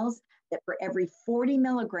trials that for every 40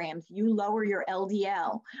 milligrams you lower your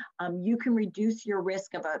LDL, you can reduce your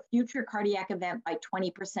risk of a future cardiac event by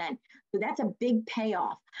 20%. So that's a big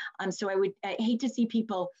payoff. So I hate to see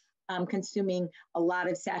people consuming a lot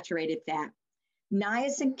of saturated fat.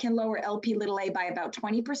 Niacin can lower Lp(a) by about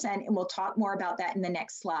 20%, and we'll talk more about that in the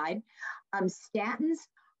next slide. Statins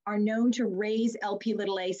are known to raise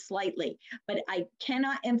Lp(a) slightly, but I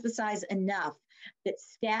cannot emphasize enough that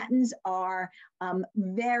statins are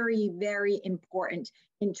very, very important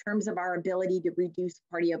in terms of our ability to reduce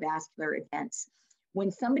cardiovascular events.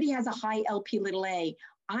 When somebody has a high Lp(a),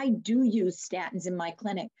 I do use statins in my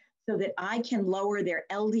clinic so that I can lower their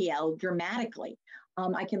LDL dramatically.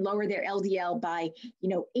 I can lower their LDL by,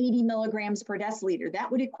 80 milligrams per deciliter. That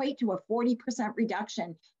would equate to a 40%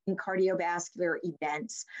 reduction in cardiovascular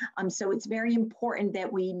events. So it's very important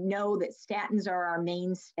that we know that statins are our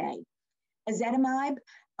mainstay. Ezetimibe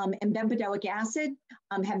and bempedoic acid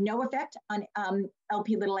have no effect on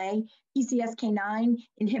Lp(a). PCSK9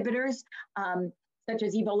 inhibitors, such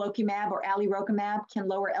as evolocumab or alirocumab, can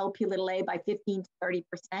lower Lp(a) by 15 to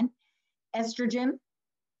 30%. Estrogen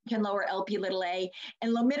can lower Lp(a),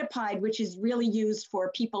 and lomidopide, which is really used for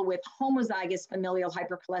people with homozygous familial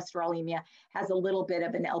hypercholesterolemia, has a little bit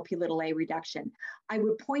of an Lp(a) reduction. I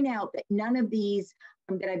would point out that none of these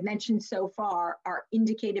that I've mentioned so far are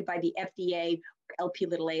indicated by the FDA for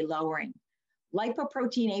Lp(a) lowering.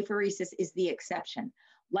 Lipoprotein apheresis is the exception.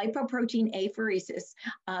 Lipoprotein apheresis,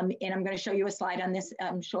 and I'm going to show you a slide on this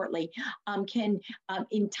shortly, can,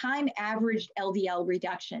 in time averaged LDL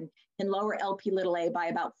reduction, can lower Lp(a) by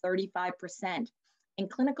about 35%. In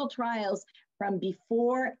clinical trials from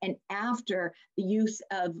before and after the use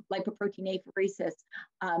of lipoprotein apheresis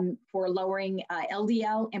for lowering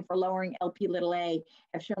LDL and for lowering Lp(a)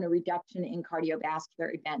 have shown a reduction in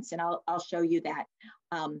cardiovascular events, and I'll show you that.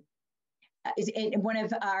 One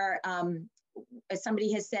of our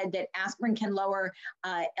somebody has said that aspirin can lower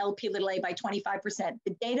Lp(a) by 25%.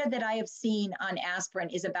 The data that I have seen on aspirin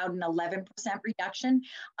is about an 11% reduction.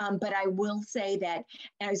 But I will say that,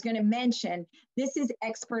 and I was going to mention, this is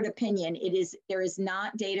expert opinion. There is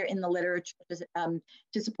not data in the literature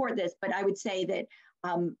to support this, but I would say that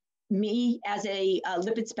me as a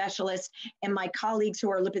lipid specialist and my colleagues who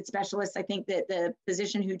are lipid specialists, I think that the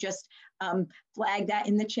physician who just flagged that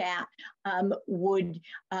in the chat would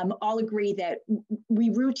all agree that we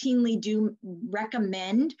routinely do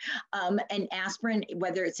recommend an aspirin,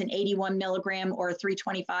 whether it's an 81 milligram or a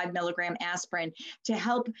 325 milligram aspirin, to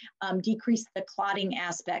help decrease the clotting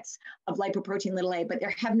aspects of lipoprotein(a). But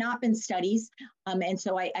there have not been studies. And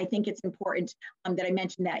so I think it's important that I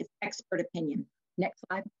mention that. It's expert opinion. Next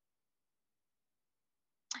slide.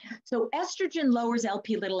 So estrogen lowers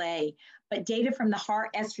Lp(a), but data from the heart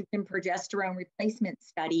estrogen progesterone replacement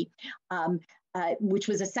study, which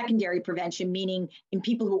was a secondary prevention, meaning in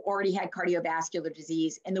people who already had cardiovascular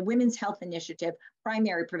disease, and the Women's Health Initiative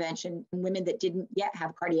primary prevention in women that didn't yet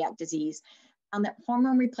have cardiac disease, on that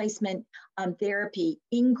hormone replacement therapy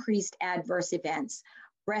increased adverse events,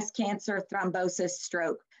 breast cancer, thrombosis,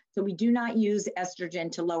 stroke. So we do not use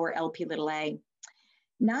estrogen to lower Lp(a).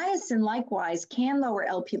 Niacin, likewise, can lower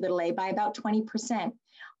Lp(a) by about 20%,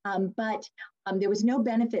 but there was no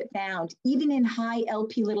benefit found, even in high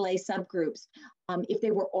Lp(a) subgroups, if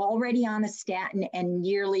they were already on a statin and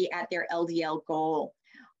nearly at their LDL goal.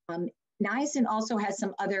 Niacin also has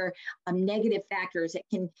some other negative factors. It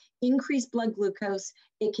can increase blood glucose,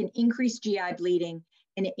 it can increase GI bleeding,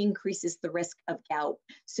 and it increases the risk of gout.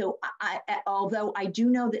 So although I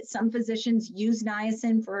do know that some physicians use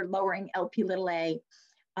niacin for lowering Lp(a),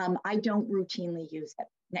 I don't routinely use it.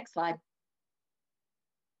 Next slide.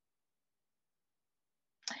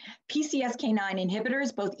 PCSK9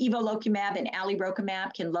 inhibitors, both evolocumab and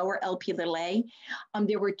alirocumab, can lower Lp(a).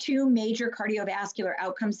 There were two major cardiovascular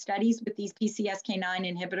outcome studies with these PCSK9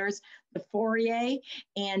 inhibitors, the Fourier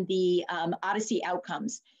and the Odyssey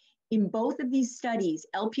outcomes. In both of these studies,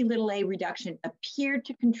 Lp(a) reduction appeared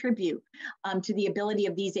to contribute to the ability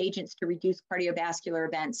of these agents to reduce cardiovascular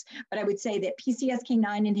events. But I would say that PCSK9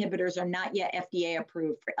 inhibitors are not yet FDA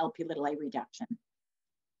approved for Lp(a) reduction.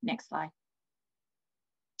 Next slide.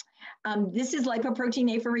 This is lipoprotein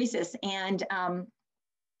apheresis, and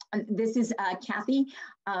this is Kathy,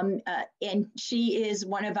 and she is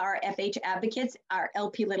one of our FH advocates, our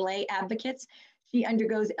Lp(a) advocates. She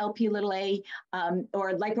undergoes Lp(a)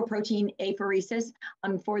 or lipoprotein apheresis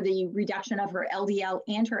for the reduction of her LDL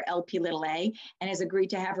and her Lp(a), and has agreed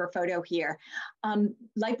to have her photo here.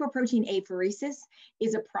 Lipoprotein apheresis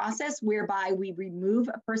is a process whereby we remove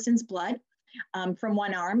a person's blood from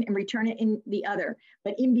one arm and return it in the other.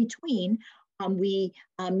 But in between, we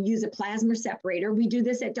use a plasma separator. We do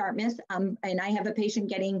this at Dartmouth, and I have a patient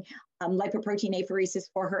getting lipoprotein apheresis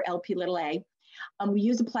for her Lp(a). We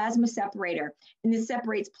use a plasma separator, and this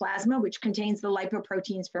separates plasma, which contains the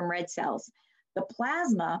lipoproteins from red cells. The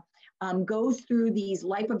plasma goes through these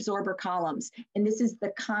lipoabsorber columns, and this is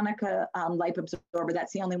the Konica lipoabsorber.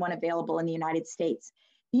 That's the only one available in the United States.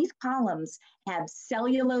 These columns have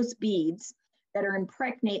cellulose beads that are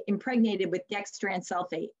impregnated with dextran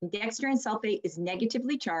sulfate. And dextran sulfate is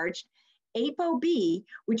negatively charged. ApoB,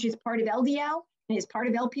 which is part of LDL and is part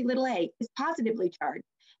of Lp(a), is positively charged.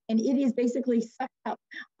 And it is basically sucked up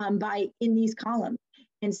in these columns.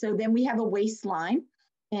 And so then we have a waistline,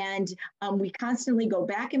 and we constantly go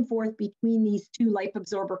back and forth between these two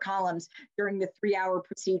lipoabsorber columns during the 3-hour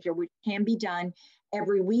procedure, which can be done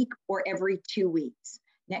every week or every 2 weeks.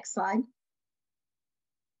 Next slide.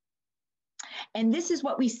 And this is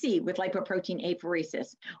what we see with lipoprotein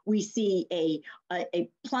apheresis. We see a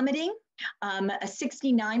plummeting, a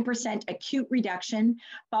 69% acute reduction,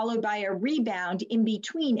 followed by a rebound in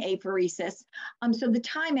between apheresis. So the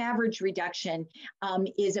time average reduction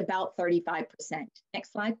is about 35%.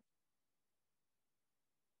 Next slide.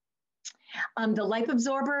 The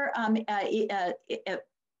lipoabsorber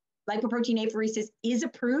lipoprotein apheresis is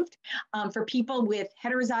approved for people with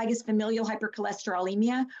heterozygous familial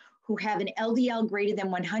hypercholesterolemia who have an LDL greater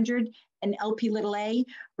than 100, an Lp(a)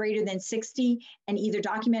 greater than 60, and either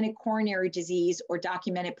documented coronary disease or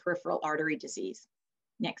documented peripheral artery disease.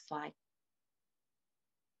 Next slide.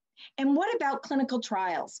 And what about clinical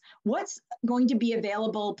trials? What's going to be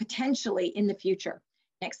available potentially in the future?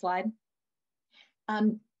 Next slide.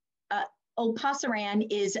 Olpasiran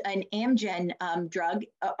is an Amgen drug,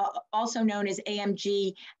 also known as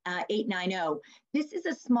AMG 890. This is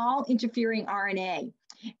a small interfering RNA,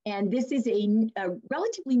 and this is a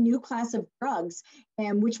relatively new class of drugs,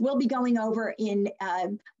 and which we'll be going over in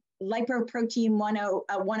lipoprotein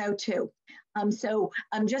 102. So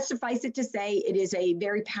just suffice it to say, it is a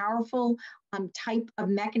very powerful type of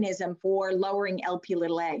mechanism for lowering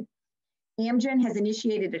Lp(a). Amgen has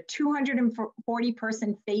initiated a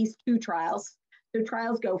 240-person phase 2 trials. So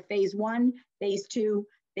trials go phase 1, phase 2,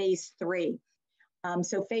 phase 3.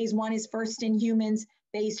 So phase 1 is first in humans.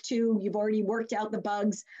 Phase 2, you've already worked out the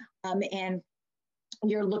bugs, and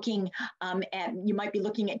you're looking you might be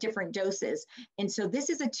looking at different doses. And so this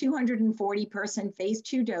is a 240-person phase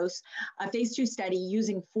 2 study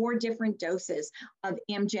using 4 different doses of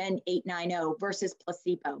Amgen 890 versus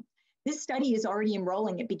placebo. This study is already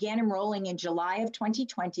enrolling. It began enrolling in July of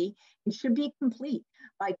 2020 and should be complete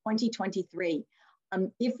by 2023.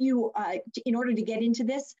 If you, in order to get into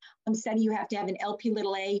this study, you have to have an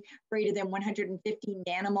Lp(a) greater than 150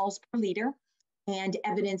 nanomoles per liter and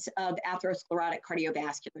evidence of atherosclerotic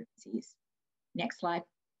cardiovascular disease. Next slide.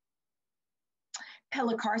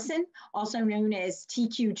 Pelacarsen, also known as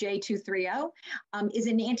TQJ230, is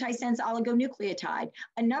an antisense oligonucleotide,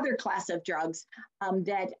 another class of drugs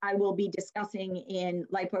that I will be discussing in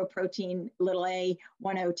lipoprotein A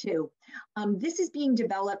 102. This is being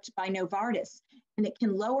developed by Novartis, and it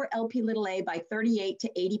can lower Lp(a) by 38 to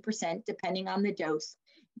 80%, depending on the dose.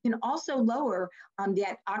 It can also lower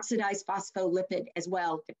that oxidized phospholipid as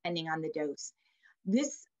well, depending on the dose.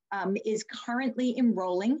 This is currently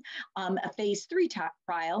enrolling a phase 3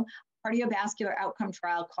 trial, cardiovascular outcome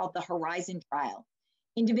trial called the Horizon trial.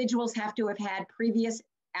 Individuals have to have had previous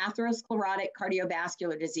atherosclerotic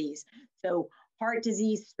cardiovascular disease, so heart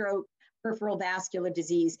disease, stroke, peripheral vascular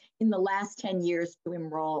disease in the last 10 years to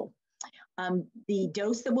enroll. The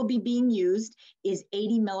dose that will be being used is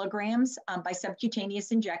 80 milligrams by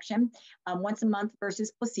subcutaneous injection once a month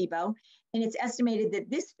versus placebo. And it's estimated that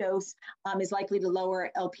this dose is likely to lower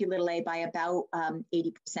Lp(a) by about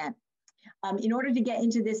 80%. In order to get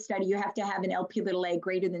into this study, you have to have an Lp(a)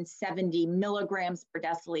 greater than 70 milligrams per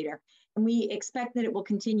deciliter. And we expect that it will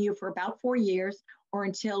continue for about 4 years or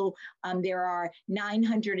until there are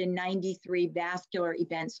 993 vascular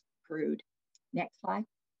events accrued. Next slide.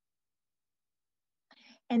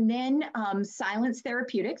 And then Silence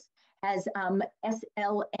Therapeutics has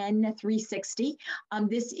SLN360.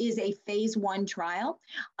 This is a phase 1 trial.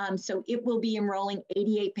 So it will be enrolling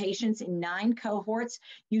 88 patients in 9 cohorts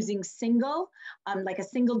using like a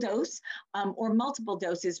single dose or multiple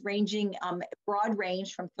doses ranging broad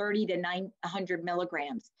range from 30 to 900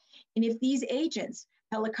 milligrams. And if these agents,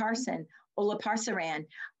 Pelacarsen, olpasiran,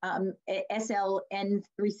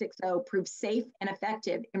 SLN360, proves safe and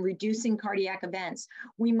effective in reducing cardiac events,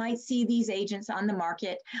 we might see these agents on the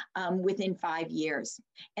market within 5 years.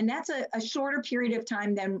 And that's a shorter period of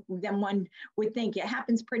time than one would think. It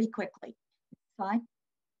happens pretty quickly. Slide.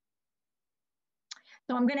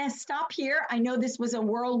 So I'm going to stop here. I know this was a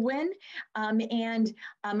whirlwind, and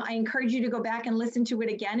I encourage you to go back and listen to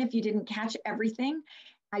it again if you didn't catch everything.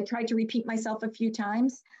 I tried to repeat myself a few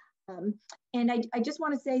times. And I just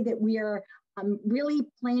want to say that we are really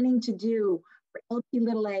planning to do for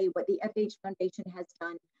Lp(a) what the FH Foundation has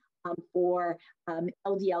done for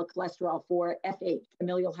LDL cholesterol, for FH,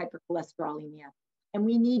 familial hypercholesterolemia. And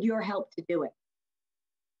we need your help to do it.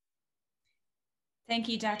 Thank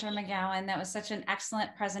you, Dr. McGowan. That was such an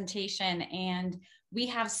excellent presentation. And we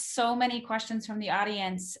have so many questions from the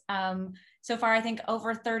audience. So far, I think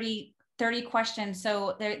over 30 questions.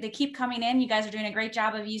 So they keep coming in. You guys are doing a great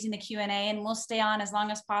job of using the Q&A, and we'll stay on as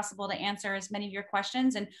long as possible to answer as many of your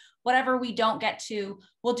questions. And whatever we don't get to,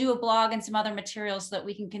 we'll do a blog and some other materials so that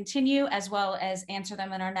we can continue as well as answer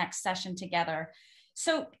them in our next session together.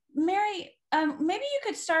 So Mary, maybe you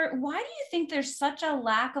could start. Why do you think there's such a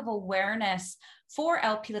lack of awareness for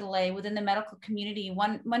Lp(a) within the medical community?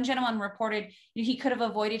 One gentleman reported he could have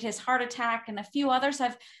avoided his heart attack, and a few others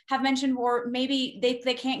have mentioned, or maybe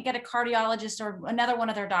they can't get a cardiologist or another one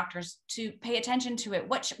of their doctors to pay attention to it.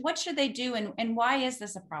 What should they do, and why is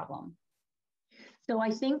this a problem? So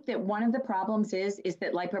I think that one of the problems is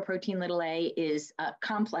that lipoprotein(a) is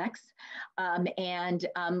complex, and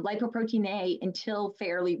lipoprotein(a) until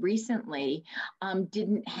fairly recently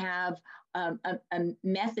didn't have a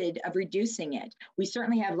method of reducing it. We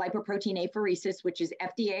certainly have lipoprotein apheresis, which is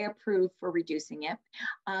FDA approved for reducing it,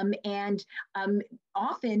 and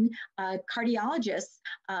often cardiologists,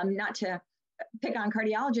 not to pick on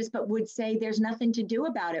cardiologists, but would say there's nothing to do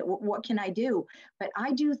about it. What can I do? But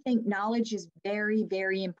I do think knowledge is very,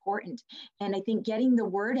 very important. And I think getting the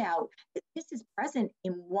word out that this is present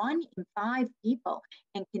in 1 in 5 people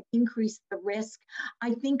and can increase the risk.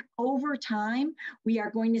 I think over time, we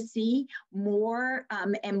are going to see more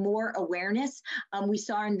and more awareness. We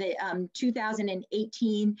saw in the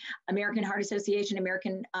 2018 American Heart Association,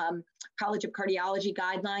 American College of Cardiology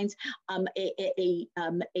guidelines,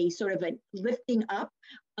 a sort of a lifting up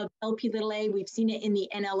of Lp(a). We've seen it in the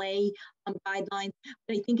NLA guidelines,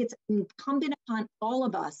 but I think it's incumbent upon all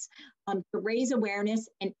of us to raise awareness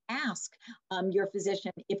and ask your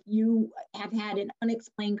physician if you have had an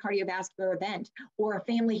unexplained cardiovascular event or a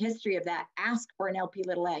family history of that. Ask for an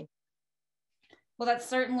Lp(a). Well, that's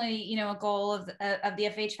certainly, a goal of the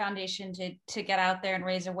FH Foundation to get out there and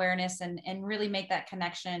raise awareness and really make that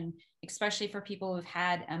connection, especially for people who've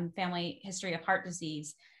had family history of heart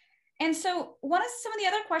disease. And so some of the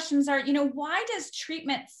other questions are, why does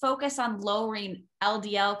treatment focus on lowering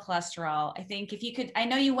LDL cholesterol? I think if you could, I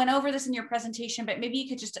know you went over this in your presentation, but maybe you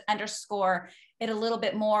could just underscore it a little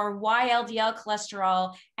bit more. Why LDL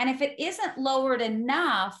cholesterol? And if it isn't lowered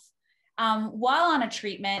enough while on a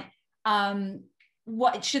treatment,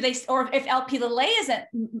 what should they, or if Lp(a) isn't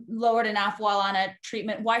lowered enough while on a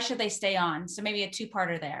treatment, why should they stay on? So maybe a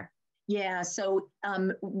two-parter there. Yeah, so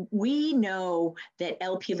we know that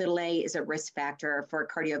Lp(a) is a risk factor for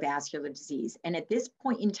cardiovascular disease. And at this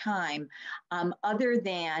point in time, other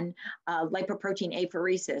than lipoprotein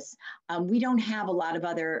apheresis, we don't have a lot of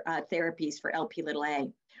other therapies for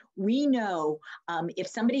Lp(a). We know if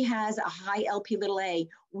somebody has a high Lp(a),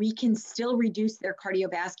 we can still reduce their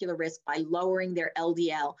cardiovascular risk by lowering their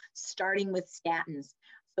LDL, starting with statins.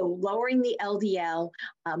 So lowering the LDL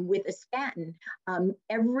with a statin,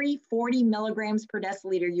 every 40 milligrams per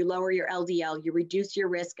deciliter, you lower your LDL, you reduce your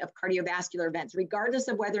risk of cardiovascular events, regardless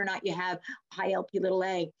of whether or not you have high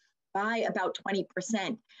Lp(a), by about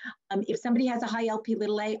 20%. If somebody has a high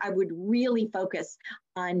Lp(a), I would really focus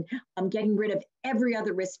on getting rid of every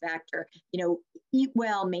other risk factor. Eat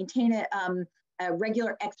well, maintain a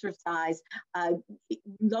regular exercise,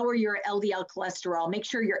 lower your LDL cholesterol, make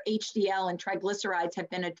sure your HDL and triglycerides have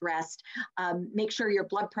been addressed, make sure your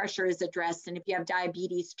blood pressure is addressed, and if you have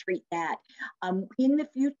diabetes, treat that. In the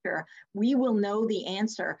future, we will know the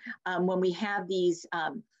answer when we have these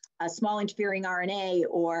small interfering RNA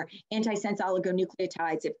or antisense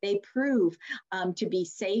oligonucleotides. If they prove to be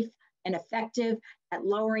safe and effective at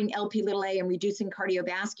lowering Lp(a) and reducing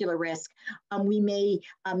cardiovascular risk, we may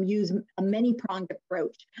use a many-pronged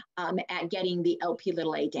approach at getting the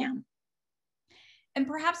Lp(a) down. And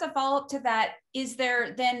perhaps a follow-up to that, is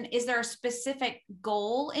there a specific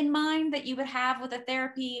goal in mind that you would have with a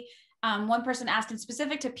therapy? One person asked, in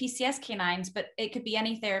specific to PCSK9s, but it could be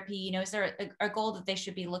any therapy. Is there a goal that they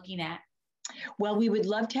should be looking at? Well, we would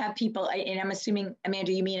love to have people, and I'm assuming,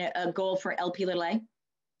 Amanda, you mean a goal for LP little a?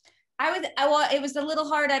 Well, it was a little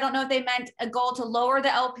hard. I don't know if they meant a goal to lower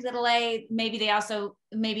the LP little a. Maybe they also,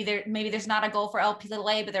 maybe there's not a goal for LP little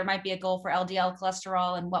a, but there might be a goal for LDL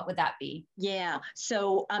cholesterol. And what would that be? Yeah.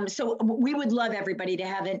 So we would love everybody to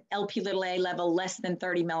have an LP little a level less than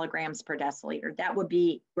 30 milligrams per deciliter. That would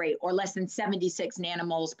be great, or less than 76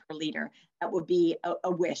 nanomoles per liter. That would be a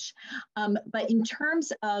wish. But in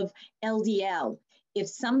terms of LDL, if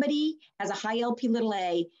somebody has a high LP little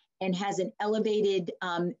a and has an elevated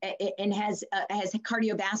and has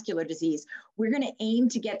cardiovascular disease, we're going to aim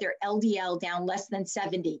to get their LDL down less than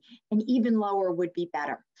 70, and even lower would be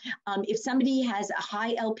better. If somebody has a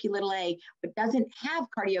high LP little a but doesn't have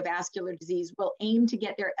cardiovascular disease, we'll aim to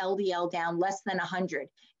get their LDL down less than 100,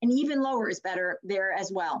 and even lower is better there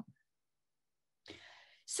as well.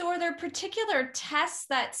 So are there particular tests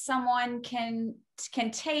that someone can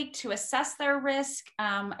take to assess their risk?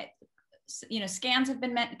 Scans have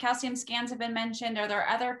been calcium scans have been mentioned. Are there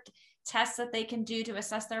other tests that they can do to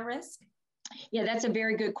assess their risk? Yeah, that's a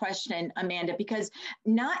very good question, Amanda, because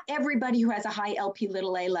not everybody who has a high LP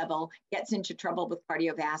little a level gets into trouble with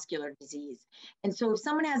cardiovascular disease. And so if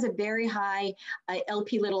someone has a very high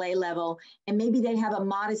LP little a level, and maybe they have a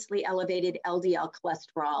modestly elevated LDL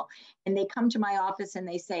cholesterol, and they come to my office and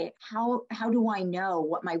they say, how do I know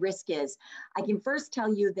what my risk is? I can first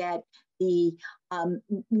tell you that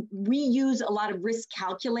we use a lot of risk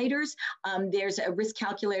calculators. There's a risk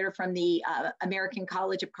calculator from the American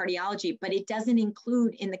College of Cardiology, but it doesn't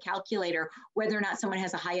include in the calculator whether or not someone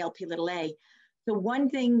has a high LP little a. So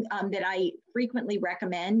one thing that I frequently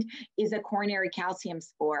recommend is a coronary calcium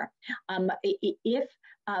score. If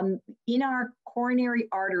in our coronary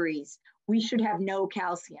arteries, we should have no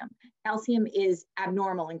calcium. Calcium is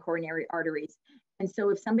abnormal in coronary arteries. And so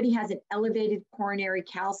if somebody has an elevated coronary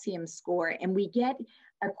calcium score, and we get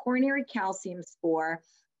a coronary calcium score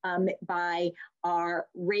by our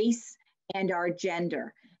race and our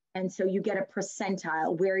gender. And so you get a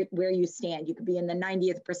percentile where you stand. You could be in the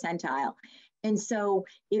 90th percentile. And so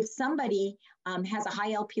if somebody has a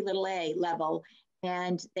high LP little a level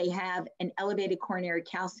and they have an elevated coronary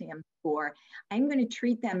calcium score, I'm going to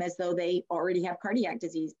treat them as though they already have cardiac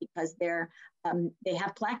disease, because they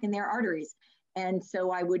have plaque in their arteries. And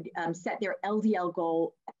so I would set their LDL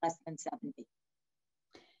goal at less than 70.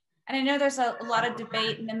 And I know there's a lot of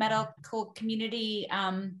debate in the medical community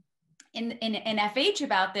in FH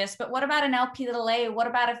about this, but what about an LP little a? What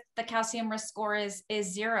about if the calcium risk score is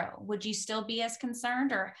 0? Would you still be as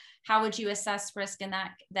concerned, or how would you assess risk in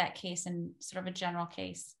that case, in sort of a general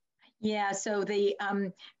case? Yeah, so the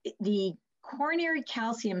coronary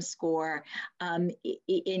calcium score,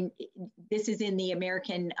 this is in the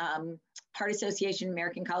American Heart Association,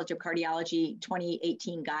 American College of Cardiology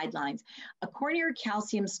 2018 guidelines. A coronary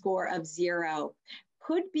calcium score of 0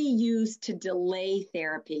 could be used to delay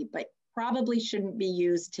therapy, but probably shouldn't be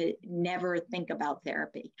used to never think about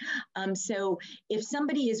therapy. So if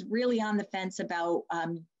somebody is really on the fence about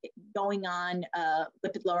going on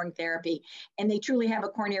lipid lowering therapy, and they truly have a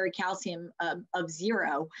coronary calcium of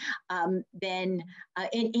 0, then,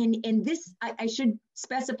 and this, I should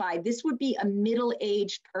specify, this would be a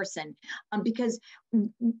middle-aged person, because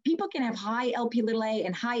people can have high LP little a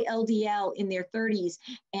and high LDL in their 30s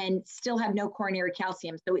and still have no coronary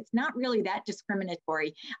calcium. So it's not really that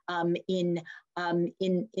discriminatory in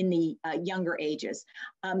the younger ages.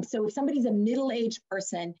 So if somebody's a middle-aged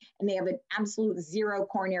person and they have an absolute 0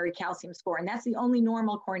 coronary calcium score, and that's the only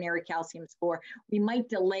normal coronary calcium score, we might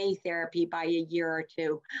delay therapy by a year or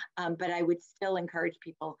 2, but I would still encourage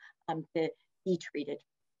people to be treated.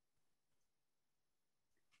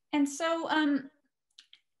 And so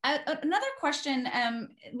another question,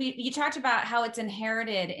 you talked about how it's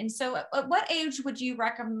inherited. And so at what age would you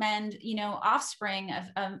recommend, offspring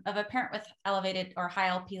of a parent with elevated or high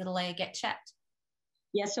LP little a get checked?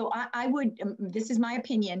 Yeah, so I would, this is my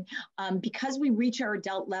opinion, because we reach our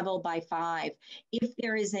adult level by 5, if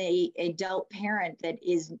there is a adult parent that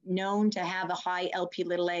is known to have a high LP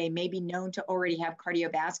little a, maybe known to already have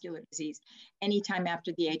cardiovascular disease, anytime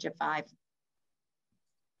after the age of 5.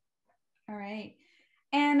 All right.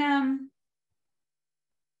 And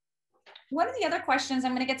one of the other questions,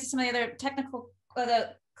 I'm going to get to some of the other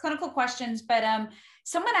the clinical questions, but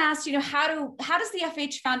someone asked, how does the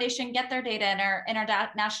FH Foundation get their data in our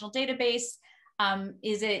national database?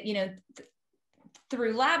 Is it,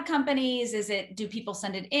 through lab companies? Do people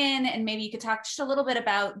send it in? And maybe you could talk just a little bit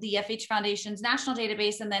about the FH Foundation's national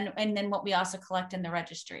database, and then what we also collect in the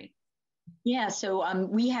registry. Yeah, so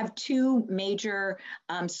we have two major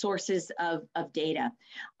sources of data.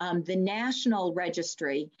 The National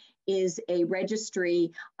Registry is a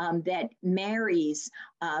registry that marries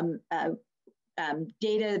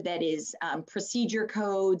data that is procedure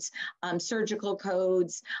codes, surgical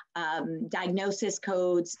codes, diagnosis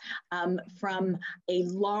codes from a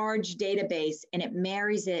large database, and it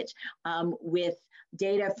marries it with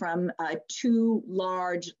data from two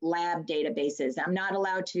large lab databases. I'm not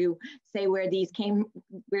allowed to say where these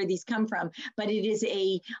come from, but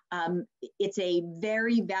it's a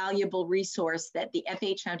very valuable resource that the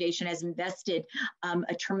FH Foundation has invested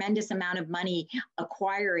a tremendous amount of money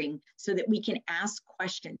acquiring, so that we can ask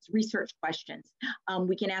questions, research questions.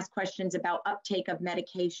 We can ask questions about uptake of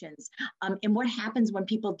medications and what happens when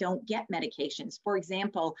people don't get medications. For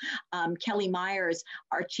example, Kelly Myers,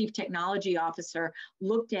 our Chief Technology Officer,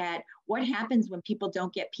 looked at what happens when people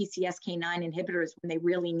don't get PCSK9 inhibitors when they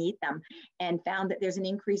really need them, and found that there's an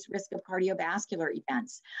increased risk of cardiovascular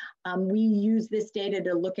events. We use this data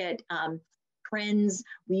to look at trends.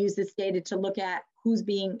 We use this data to look at who's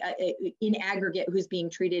being, in aggregate, who's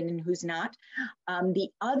being treated and who's not. The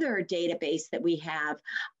other database that we have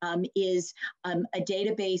is a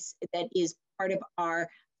database that is part of our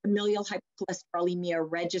familial hypercholesterolemia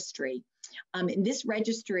registry. And this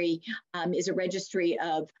registry is a registry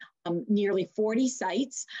of nearly 40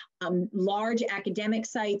 sites, large academic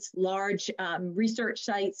sites, large research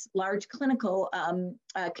sites, large clinical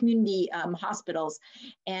community hospitals.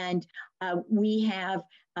 And we have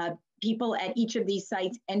people at each of these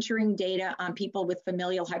sites entering data on people with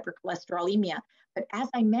familial hypercholesterolemia. But as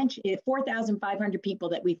I mentioned, 4,500 people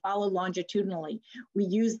that we follow longitudinally. We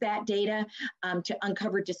use that data to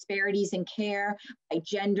uncover disparities in care by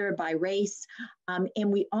gender, by race.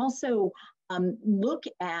 And we also look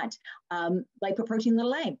at lipoprotein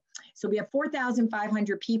little a. So we have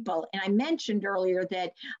 4,500 people. And I mentioned earlier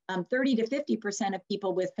that 30 to 50% of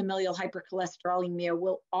people with familial hypercholesterolemia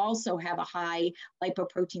will also have a high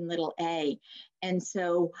lipoprotein little a. And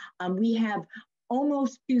so we have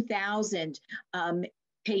almost 2,000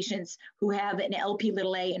 patients who have an LP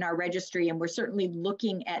little a in our registry. And we're certainly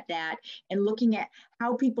looking at that and looking at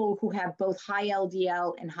how people who have both high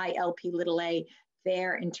LDL and high LP little a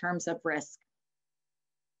fare in terms of risk.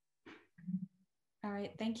 All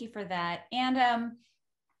right, thank you for that. And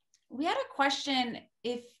we had a question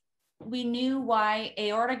if we knew why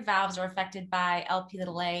aortic valves are affected by LP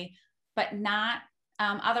little a, but not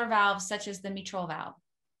other valves such as the mitral valve.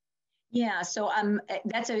 Yeah, so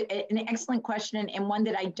that's an excellent question, and one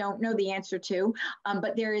that I don't know the answer to,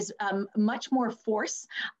 but there is much more force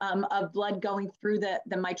of blood going through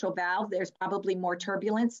the mitral valve. There's probably more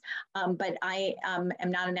turbulence, but I am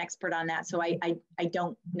not an expert on that, so I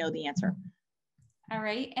don't know the answer. All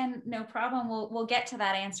right, and no problem. We'll get to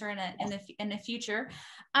that answer in the future.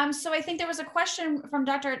 So I think there was a question from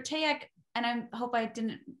Dr. Tayek, and I hope I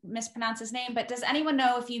didn't mispronounce his name, but does anyone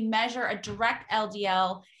know if you measure a direct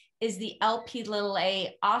LDL, is the LP little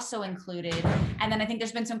a also included? And then I think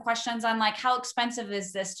there's been some questions on like, how expensive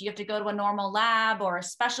is this? Do you have to go to a normal lab or a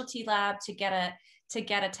specialty lab to get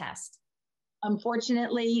a test?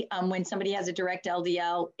 Unfortunately, when somebody has a direct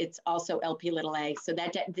LDL, it's also LP little a. So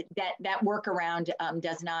that workaround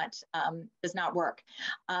does not work.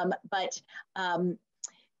 But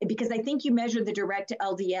because I think you measure the direct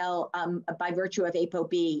LDL by virtue of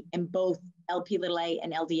ApoB, and both LP little a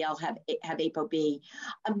and LDL have ApoB.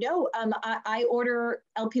 No, I order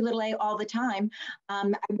LP little a all the time.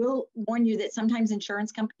 I will warn you that sometimes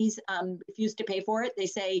insurance companies refuse to pay for it. They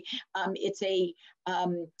say it's a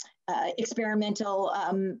experimental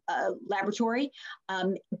laboratory,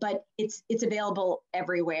 but it's available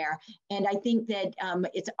everywhere. And I think that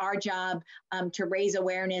it's our job to raise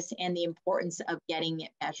awareness and the importance of getting it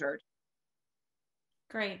measured.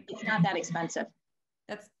 Great. It's not that expensive.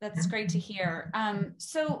 That's great to hear.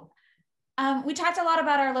 So we talked a lot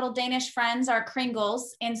about our little Danish friends, our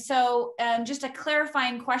Kringles. And so just a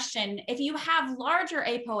clarifying question, if you have larger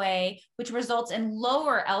ApoA, which results in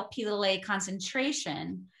lower LP little a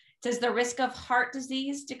concentration, does the risk of heart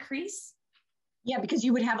disease decrease? Yeah, because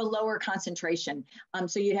you would have a lower concentration.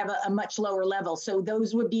 So you'd have a much lower level. So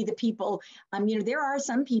those would be the people, there are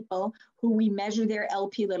some people who we measure their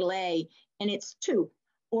LP little a and it's 2,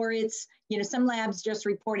 or it's, some labs just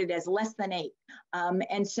report it as less than 8.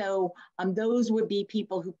 And so those would be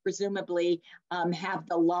people who presumably have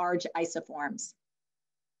the large isoforms.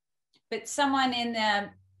 But someone in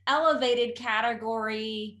the elevated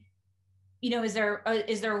category, is there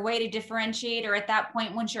a way to differentiate, or at that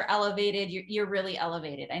point, once you're elevated, you're really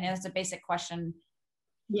elevated? I know it's a basic question.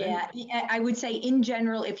 Yeah, I would say in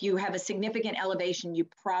general, if you have a significant elevation, you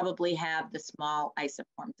probably have the small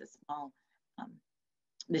isoforms,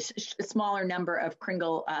 the smaller number of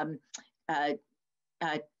Kringle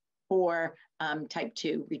 4 type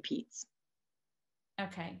 2 repeats.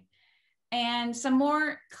 Okay. And some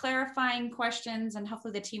more clarifying questions, and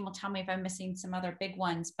hopefully the team will tell me if I'm missing some other big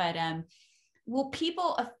ones, but will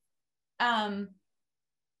people, I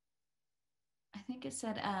think it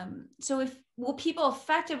said, will people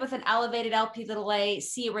affected with an elevated Lp(a)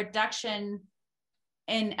 see a reduction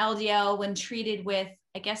in LDL when treated with,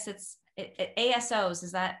 I guess it's ASOs,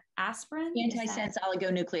 is that aspirin? Antisense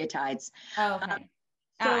oligonucleotides. Oh,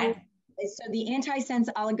 okay. So the antisense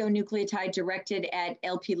oligonucleotide directed at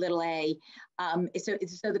Lp(a). So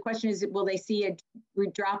the question is, will they see a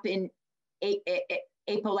drop in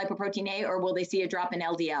apolipoprotein A, or will they see a drop in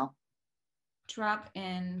LDL? Drop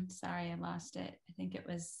in, sorry, I lost it. I think it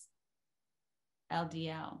was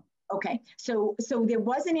LDL. Okay, so there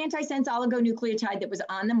was an antisense oligonucleotide that was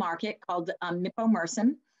on the market called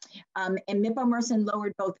Mipomersen, and Mipomersen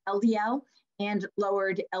lowered both LDL and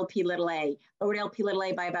lowered Lp(a), lowered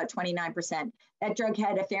Lp(a) by about 29%. That drug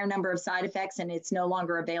had a fair number of side effects, and it's no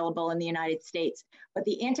longer available in the United States. But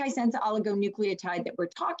the antisense oligonucleotide that we're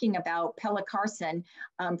talking about, pelacarsen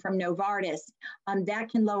from Novartis, that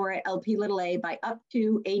can lower Lp(a) by up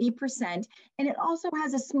to 80%, and it also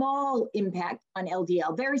has a small impact on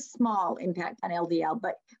LDL, very small impact on LDL,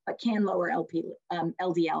 but can lower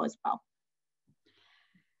LDL as well.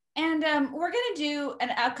 And we're going to do an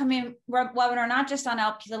upcoming webinar, not just on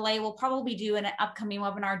Lp(a). We'll probably do an upcoming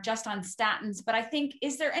webinar just on statins. But I think,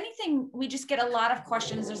 is there anything, we just get a lot of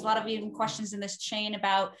questions. There's a lot of even questions in this chain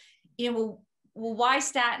about, well, why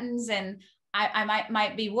statins? And I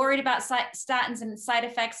might be worried about statins and side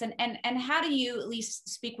effects. And how do you at least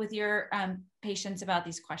speak with your patients about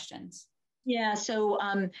these questions? Yeah, so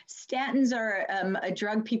statins are a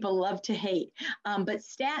drug people love to hate, but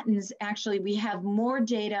statins, actually, we have more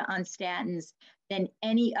data on statins than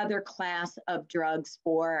any other class of drugs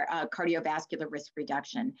for cardiovascular risk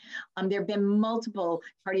reduction. There have been multiple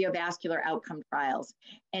cardiovascular outcome trials,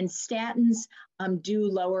 and statins do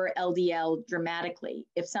lower LDL dramatically.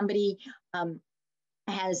 If somebody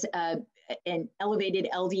has an elevated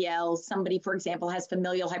LDL, somebody, for example, has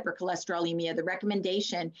familial hypercholesterolemia, the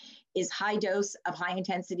recommendation is high dose of high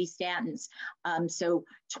intensity statins. So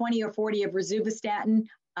 20 or 40 of rosuvastatin,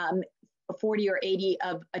 40 or 80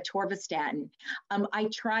 of atorvastatin. I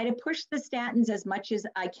try to push the statins as much as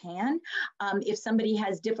I can. If somebody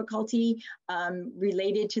has difficulty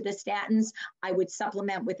related to the statins, I would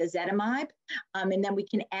supplement with ezetimibe, and then we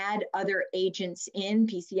can add other agents in,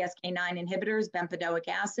 PCSK9 inhibitors, bempedoic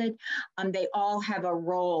acid. They all have a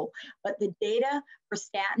role, but the data for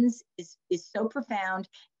statins is so profound,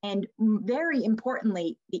 and very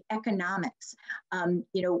importantly, the economics.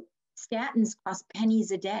 Statins cost pennies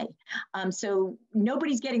a day. So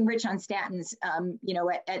nobody's getting rich on statins,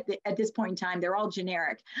 at this point in time. They're all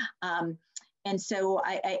generic. And so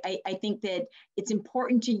I think that it's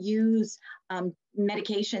important to use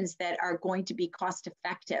medications that are going to be cost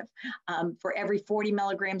effective. For every 40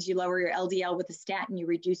 milligrams you lower your LDL with a statin, you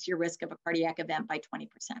reduce your risk of a cardiac event by 20%.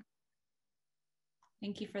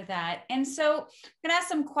 Thank you for that. And so I'm going to ask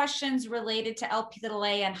some questions related to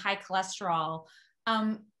Lp(a) and high cholesterol.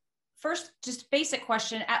 First, just basic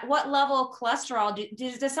question, at what level of cholesterol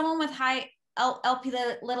does someone with high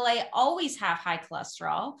Lp(a) always have high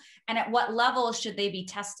cholesterol? And at what level should they be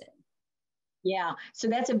tested? Yeah, so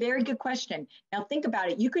that's a very good question. Now think about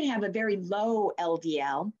it. You could have a very low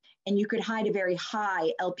LDL, and you could hide a very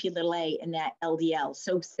high Lp(a) in that LDL.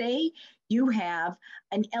 So say you have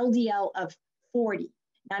an LDL of 40.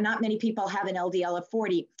 Now, not many people have an LDL of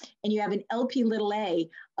 40, and you have an Lp(a)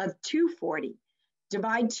 of 240.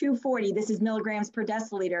 Divide 240, this is milligrams per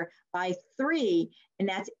deciliter, by 3, and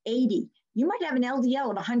that's 80. You might have an LDL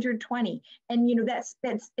of 120, and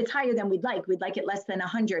it's higher than we'd like. We'd like it less than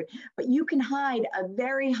 100, but you can hide a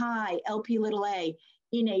very high Lp(a)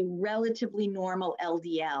 in a relatively normal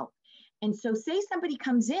LDL. And so say somebody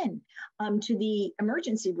comes in to the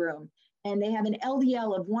emergency room and they have an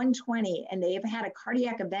LDL of 120 and they have had a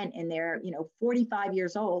cardiac event and they're 45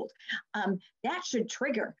 years old, that should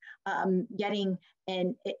trigger getting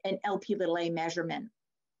an Lp(a) measurement.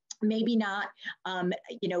 Maybe not.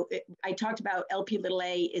 I talked about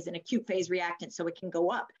Lp(a) is an acute phase reactant, so it can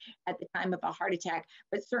go up at the time of a heart attack.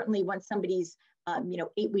 But certainly, once somebody's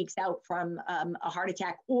 8 weeks out from a heart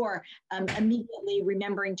attack, or immediately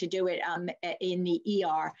remembering to do it in the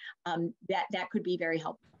ER, that could be very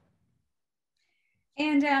helpful.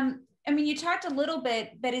 And you talked a little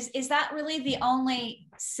bit, but is that really the only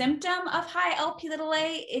symptom of high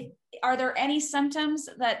Lp(a)? Are there any symptoms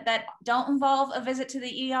that don't involve a visit to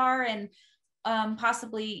the ER and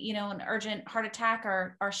possibly, an urgent heart attack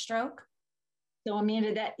or stroke? So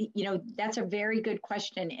Amanda, that's a very good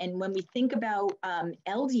question. And when we think about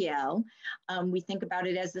LDL, we think about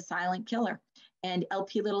it as the silent killer. And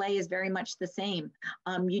Lp(a) is very much the same.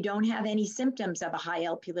 You don't have any symptoms of a high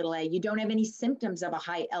Lp(a). You don't have any symptoms of a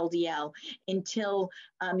high LDL until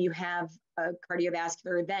you have a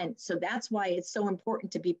cardiovascular event. So that's why it's so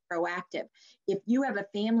important to be proactive. If you have a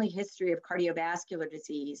family history of cardiovascular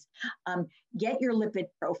disease, get your lipid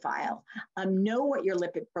profile, know what your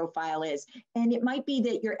lipid profile is. And it might be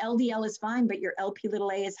that your LDL is fine, but your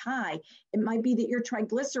Lp(a) is high. It might be that your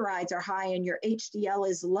triglycerides are high and your HDL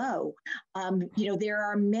is low. There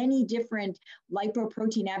are many different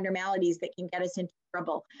lipoprotein abnormalities that can get us into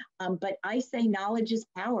trouble. But I say knowledge is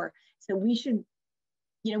power. So we should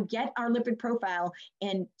get our lipid profile.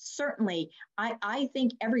 And certainly, I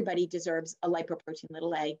think everybody deserves a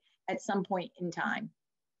lipoprotein(a) at some point in time.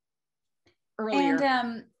 Earlier.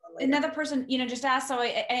 And another person, just asked, so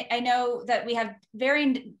I know that we have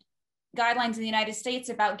varying guidelines in the United States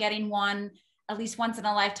about getting one at least once in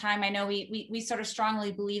a lifetime. I know we sort of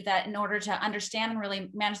strongly believe that in order to understand and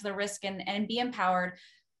really manage the risk and be empowered.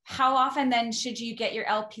 How often then should you get your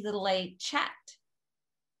Lp(a) checked?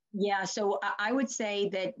 Yeah, so I would say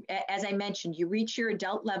that, as I mentioned, you reach your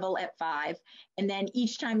adult level at 5, and then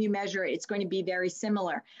each time you measure it, it's going to be very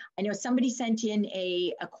similar. I know somebody sent in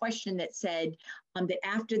a question that said that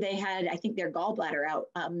after they had, I think, their gallbladder out,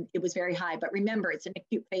 it was very high. But remember, it's an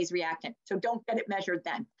acute phase reactant, so don't get it measured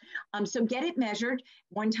then. So get it measured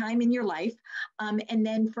one time in your life. And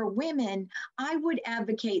then for women, I would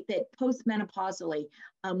advocate that postmenopausally,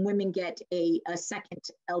 women get a second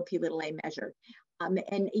Lp(a) measured.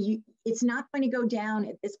 It's not going to go down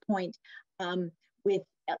at this point with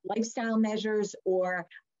lifestyle measures or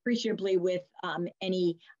appreciably with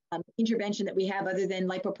any intervention that we have other than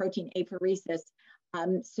lipoprotein apheresis.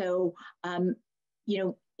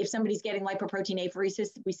 If somebody's getting lipoprotein apheresis,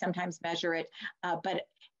 we sometimes measure it.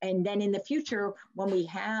 And then in the future, when we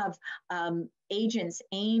have agents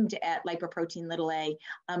aimed at lipoprotein(a),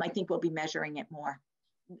 I think we'll be measuring it more.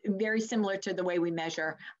 Very similar to the way we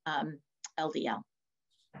measure LDL.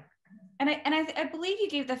 And I believe you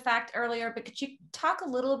gave the fact earlier, but could you talk a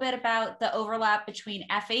little bit about the overlap between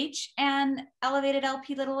FH and elevated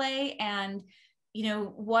Lp(a), and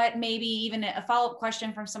what maybe even a follow-up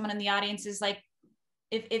question from someone in the audience is like,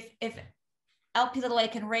 if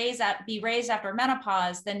Lp(a) can be raised after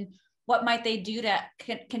menopause, then what might they do to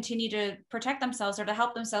continue to protect themselves or to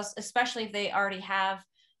help themselves, especially if they already have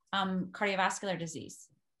cardiovascular disease?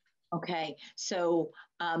 Okay, so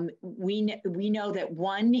we know that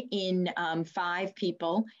 1 in 5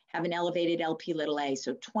 people have an elevated Lp(a).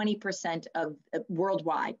 So 20% of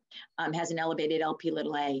worldwide has an elevated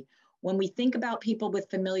Lp(a). When we think about people with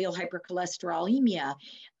familial hypercholesterolemia,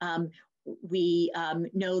 we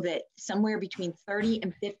know that somewhere between 30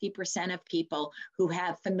 and 50% of people who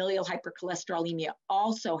have familial hypercholesterolemia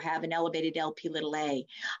also have an elevated Lp(a).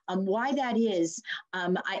 Why that is,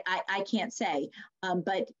 I can't say,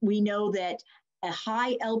 but we know that a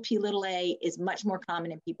high Lp(a) is much more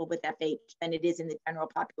common in people with FH than it is in the general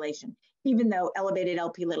population, even though elevated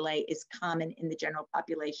Lp(a) is common in the general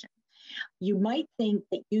population. You might think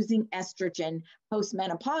that using estrogen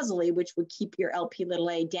postmenopausally, which would keep your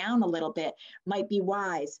Lp(a) down a little bit, might be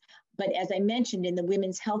wise. But as I mentioned in the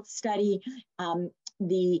women's health study,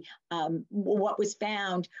 what was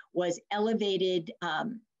found was elevated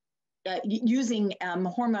using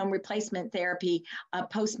hormone replacement therapy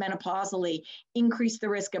postmenopausally increased the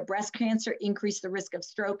risk of breast cancer, increased the risk of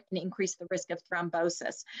stroke, and increased the risk of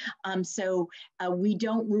thrombosis. So we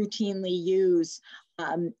don't routinely use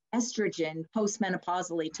estrogen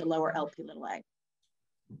postmenopausally to lower Lp(a).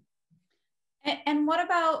 And what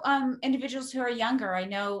about individuals who are younger? I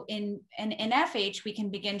know in FH, we can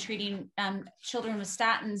begin treating children with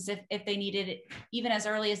statins if they need it, even as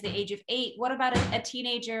early as the age of 8. What about a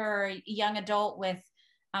teenager or a young adult with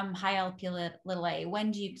high Lp(a)?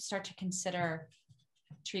 When do you start to consider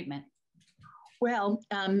treatment? Well,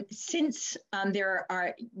 since there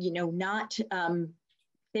are, not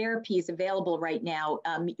therapies available right now.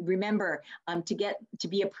 Remember, to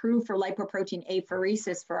be approved for lipoprotein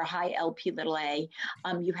apheresis for a high Lp(a),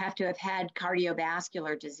 you have to have had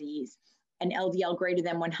cardiovascular disease, an LDL greater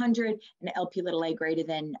than 100, and Lp(a) greater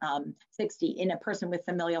than 60 in a person with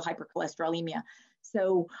familial hypercholesterolemia.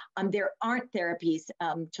 So there aren't therapies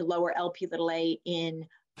to lower Lp(a) in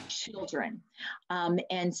children.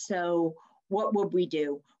 And so what would we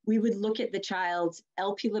do? We would look at the child's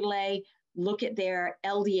Lp(a), look at their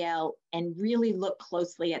LDL and really look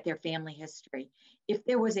closely at their family history. If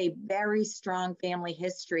there was a very strong family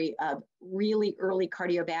history of really early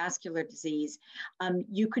cardiovascular disease,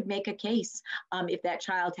 you could make a case if that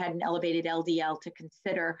child had an elevated LDL to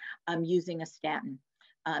consider using a statin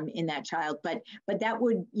in that child. But that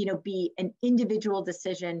would, be an individual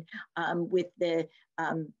decision with the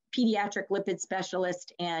pediatric lipid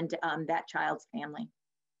specialist and that child's family.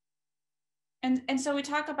 And so we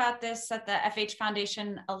talk about this at the FH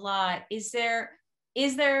Foundation a lot. Is there,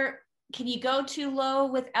 can you go too low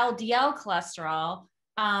with LDL cholesterol?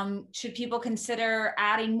 Should people consider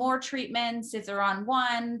adding more treatments if they're on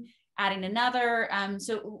one, adding another?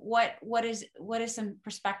 So what is some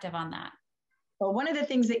perspective on that? Well, one of the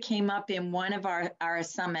things that came up in one of our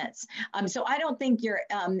summits, so I don't think your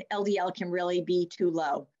LDL can really be too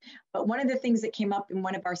low, but one of the things that came up in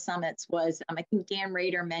one of our summits was, I think Dan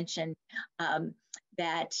Rader mentioned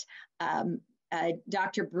that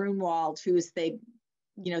Dr. Brunwald, who's the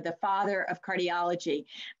father of cardiology,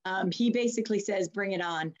 he basically says, bring it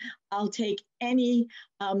on. I'll take any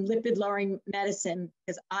lipid lowering medicine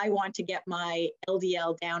because I want to get my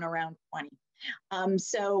LDL down around 20.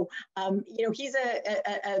 He's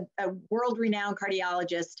a world-remained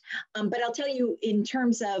cardiologist, but I'll tell you, in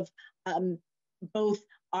terms of both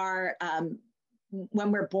our,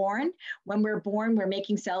 when we're born, we're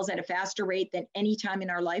making cells at a faster rate than any time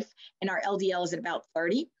in our life, and our LDL is at about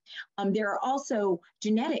 30. There are also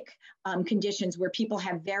genetic conditions where people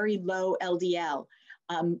have very low LDL.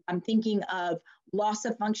 I'm thinking of loss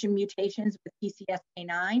of function mutations with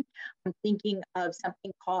PCSK9. I'm thinking of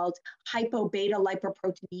something called hypo-beta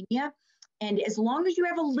lipoproteinemia. And as long as you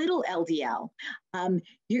have a little LDL,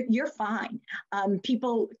 you're fine.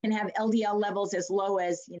 People can have LDL levels as low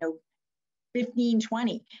as, 15,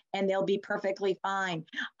 20, and they'll be perfectly fine.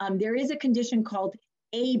 There is a condition called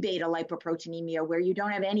A-beta lipoproteinemia where you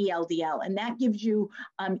don't have any LDL, and that gives you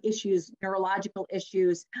issues, neurological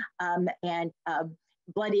issues, and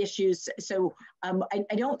blood issues. So I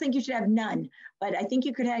don't think you should have none, but I think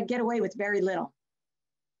you could get away with very little.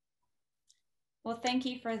 Well, thank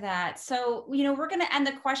you for that. So, we're going to end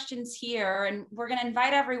the questions here, and we're going to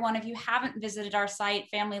invite everyone, if you haven't visited our site,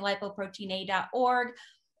 familylipoproteina.org.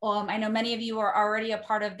 I know many of you are already a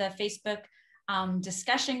part of the Facebook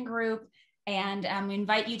discussion group, and we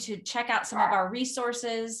invite you to check out some of our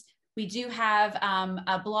resources. We do have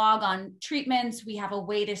a blog on treatments. We have a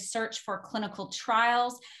way to search for clinical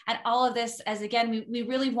trials, and all of this, as again, we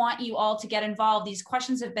really want you all to get involved. These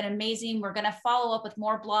questions have been amazing. We're going to follow up with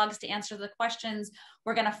more blogs to answer the questions.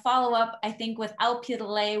 We're going to follow up, I think, with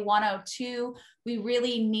Lp(a) 102. We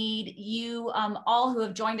really need you all who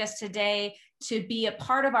have joined us today to be a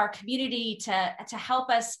part of our community, to help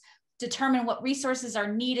us determine what resources are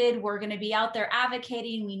needed. We're going to be out there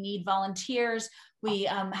advocating. We need volunteers. We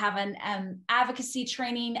have an advocacy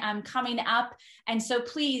training coming up. And so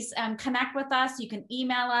please connect with us. You can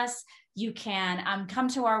email us. You can come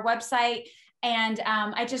to our website. And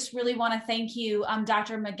I just really want to thank you,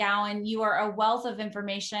 Dr. McGowan. You are a wealth of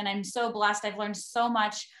information. I'm so blessed. I've learned so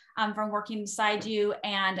much from working beside you.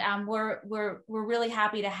 And we're really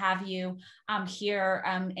happy to have you here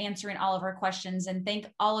answering all of our questions. And thank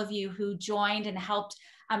all of you who joined and helped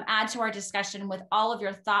add to our discussion with all of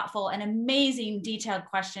your thoughtful and amazing detailed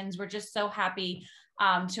questions. We're just so happy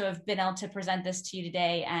to have been able to present this to you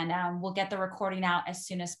today, and we'll get the recording out as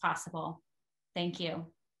soon as possible. Thank you.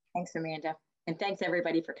 Thanks, Amanda. And thanks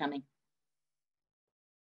everybody for coming.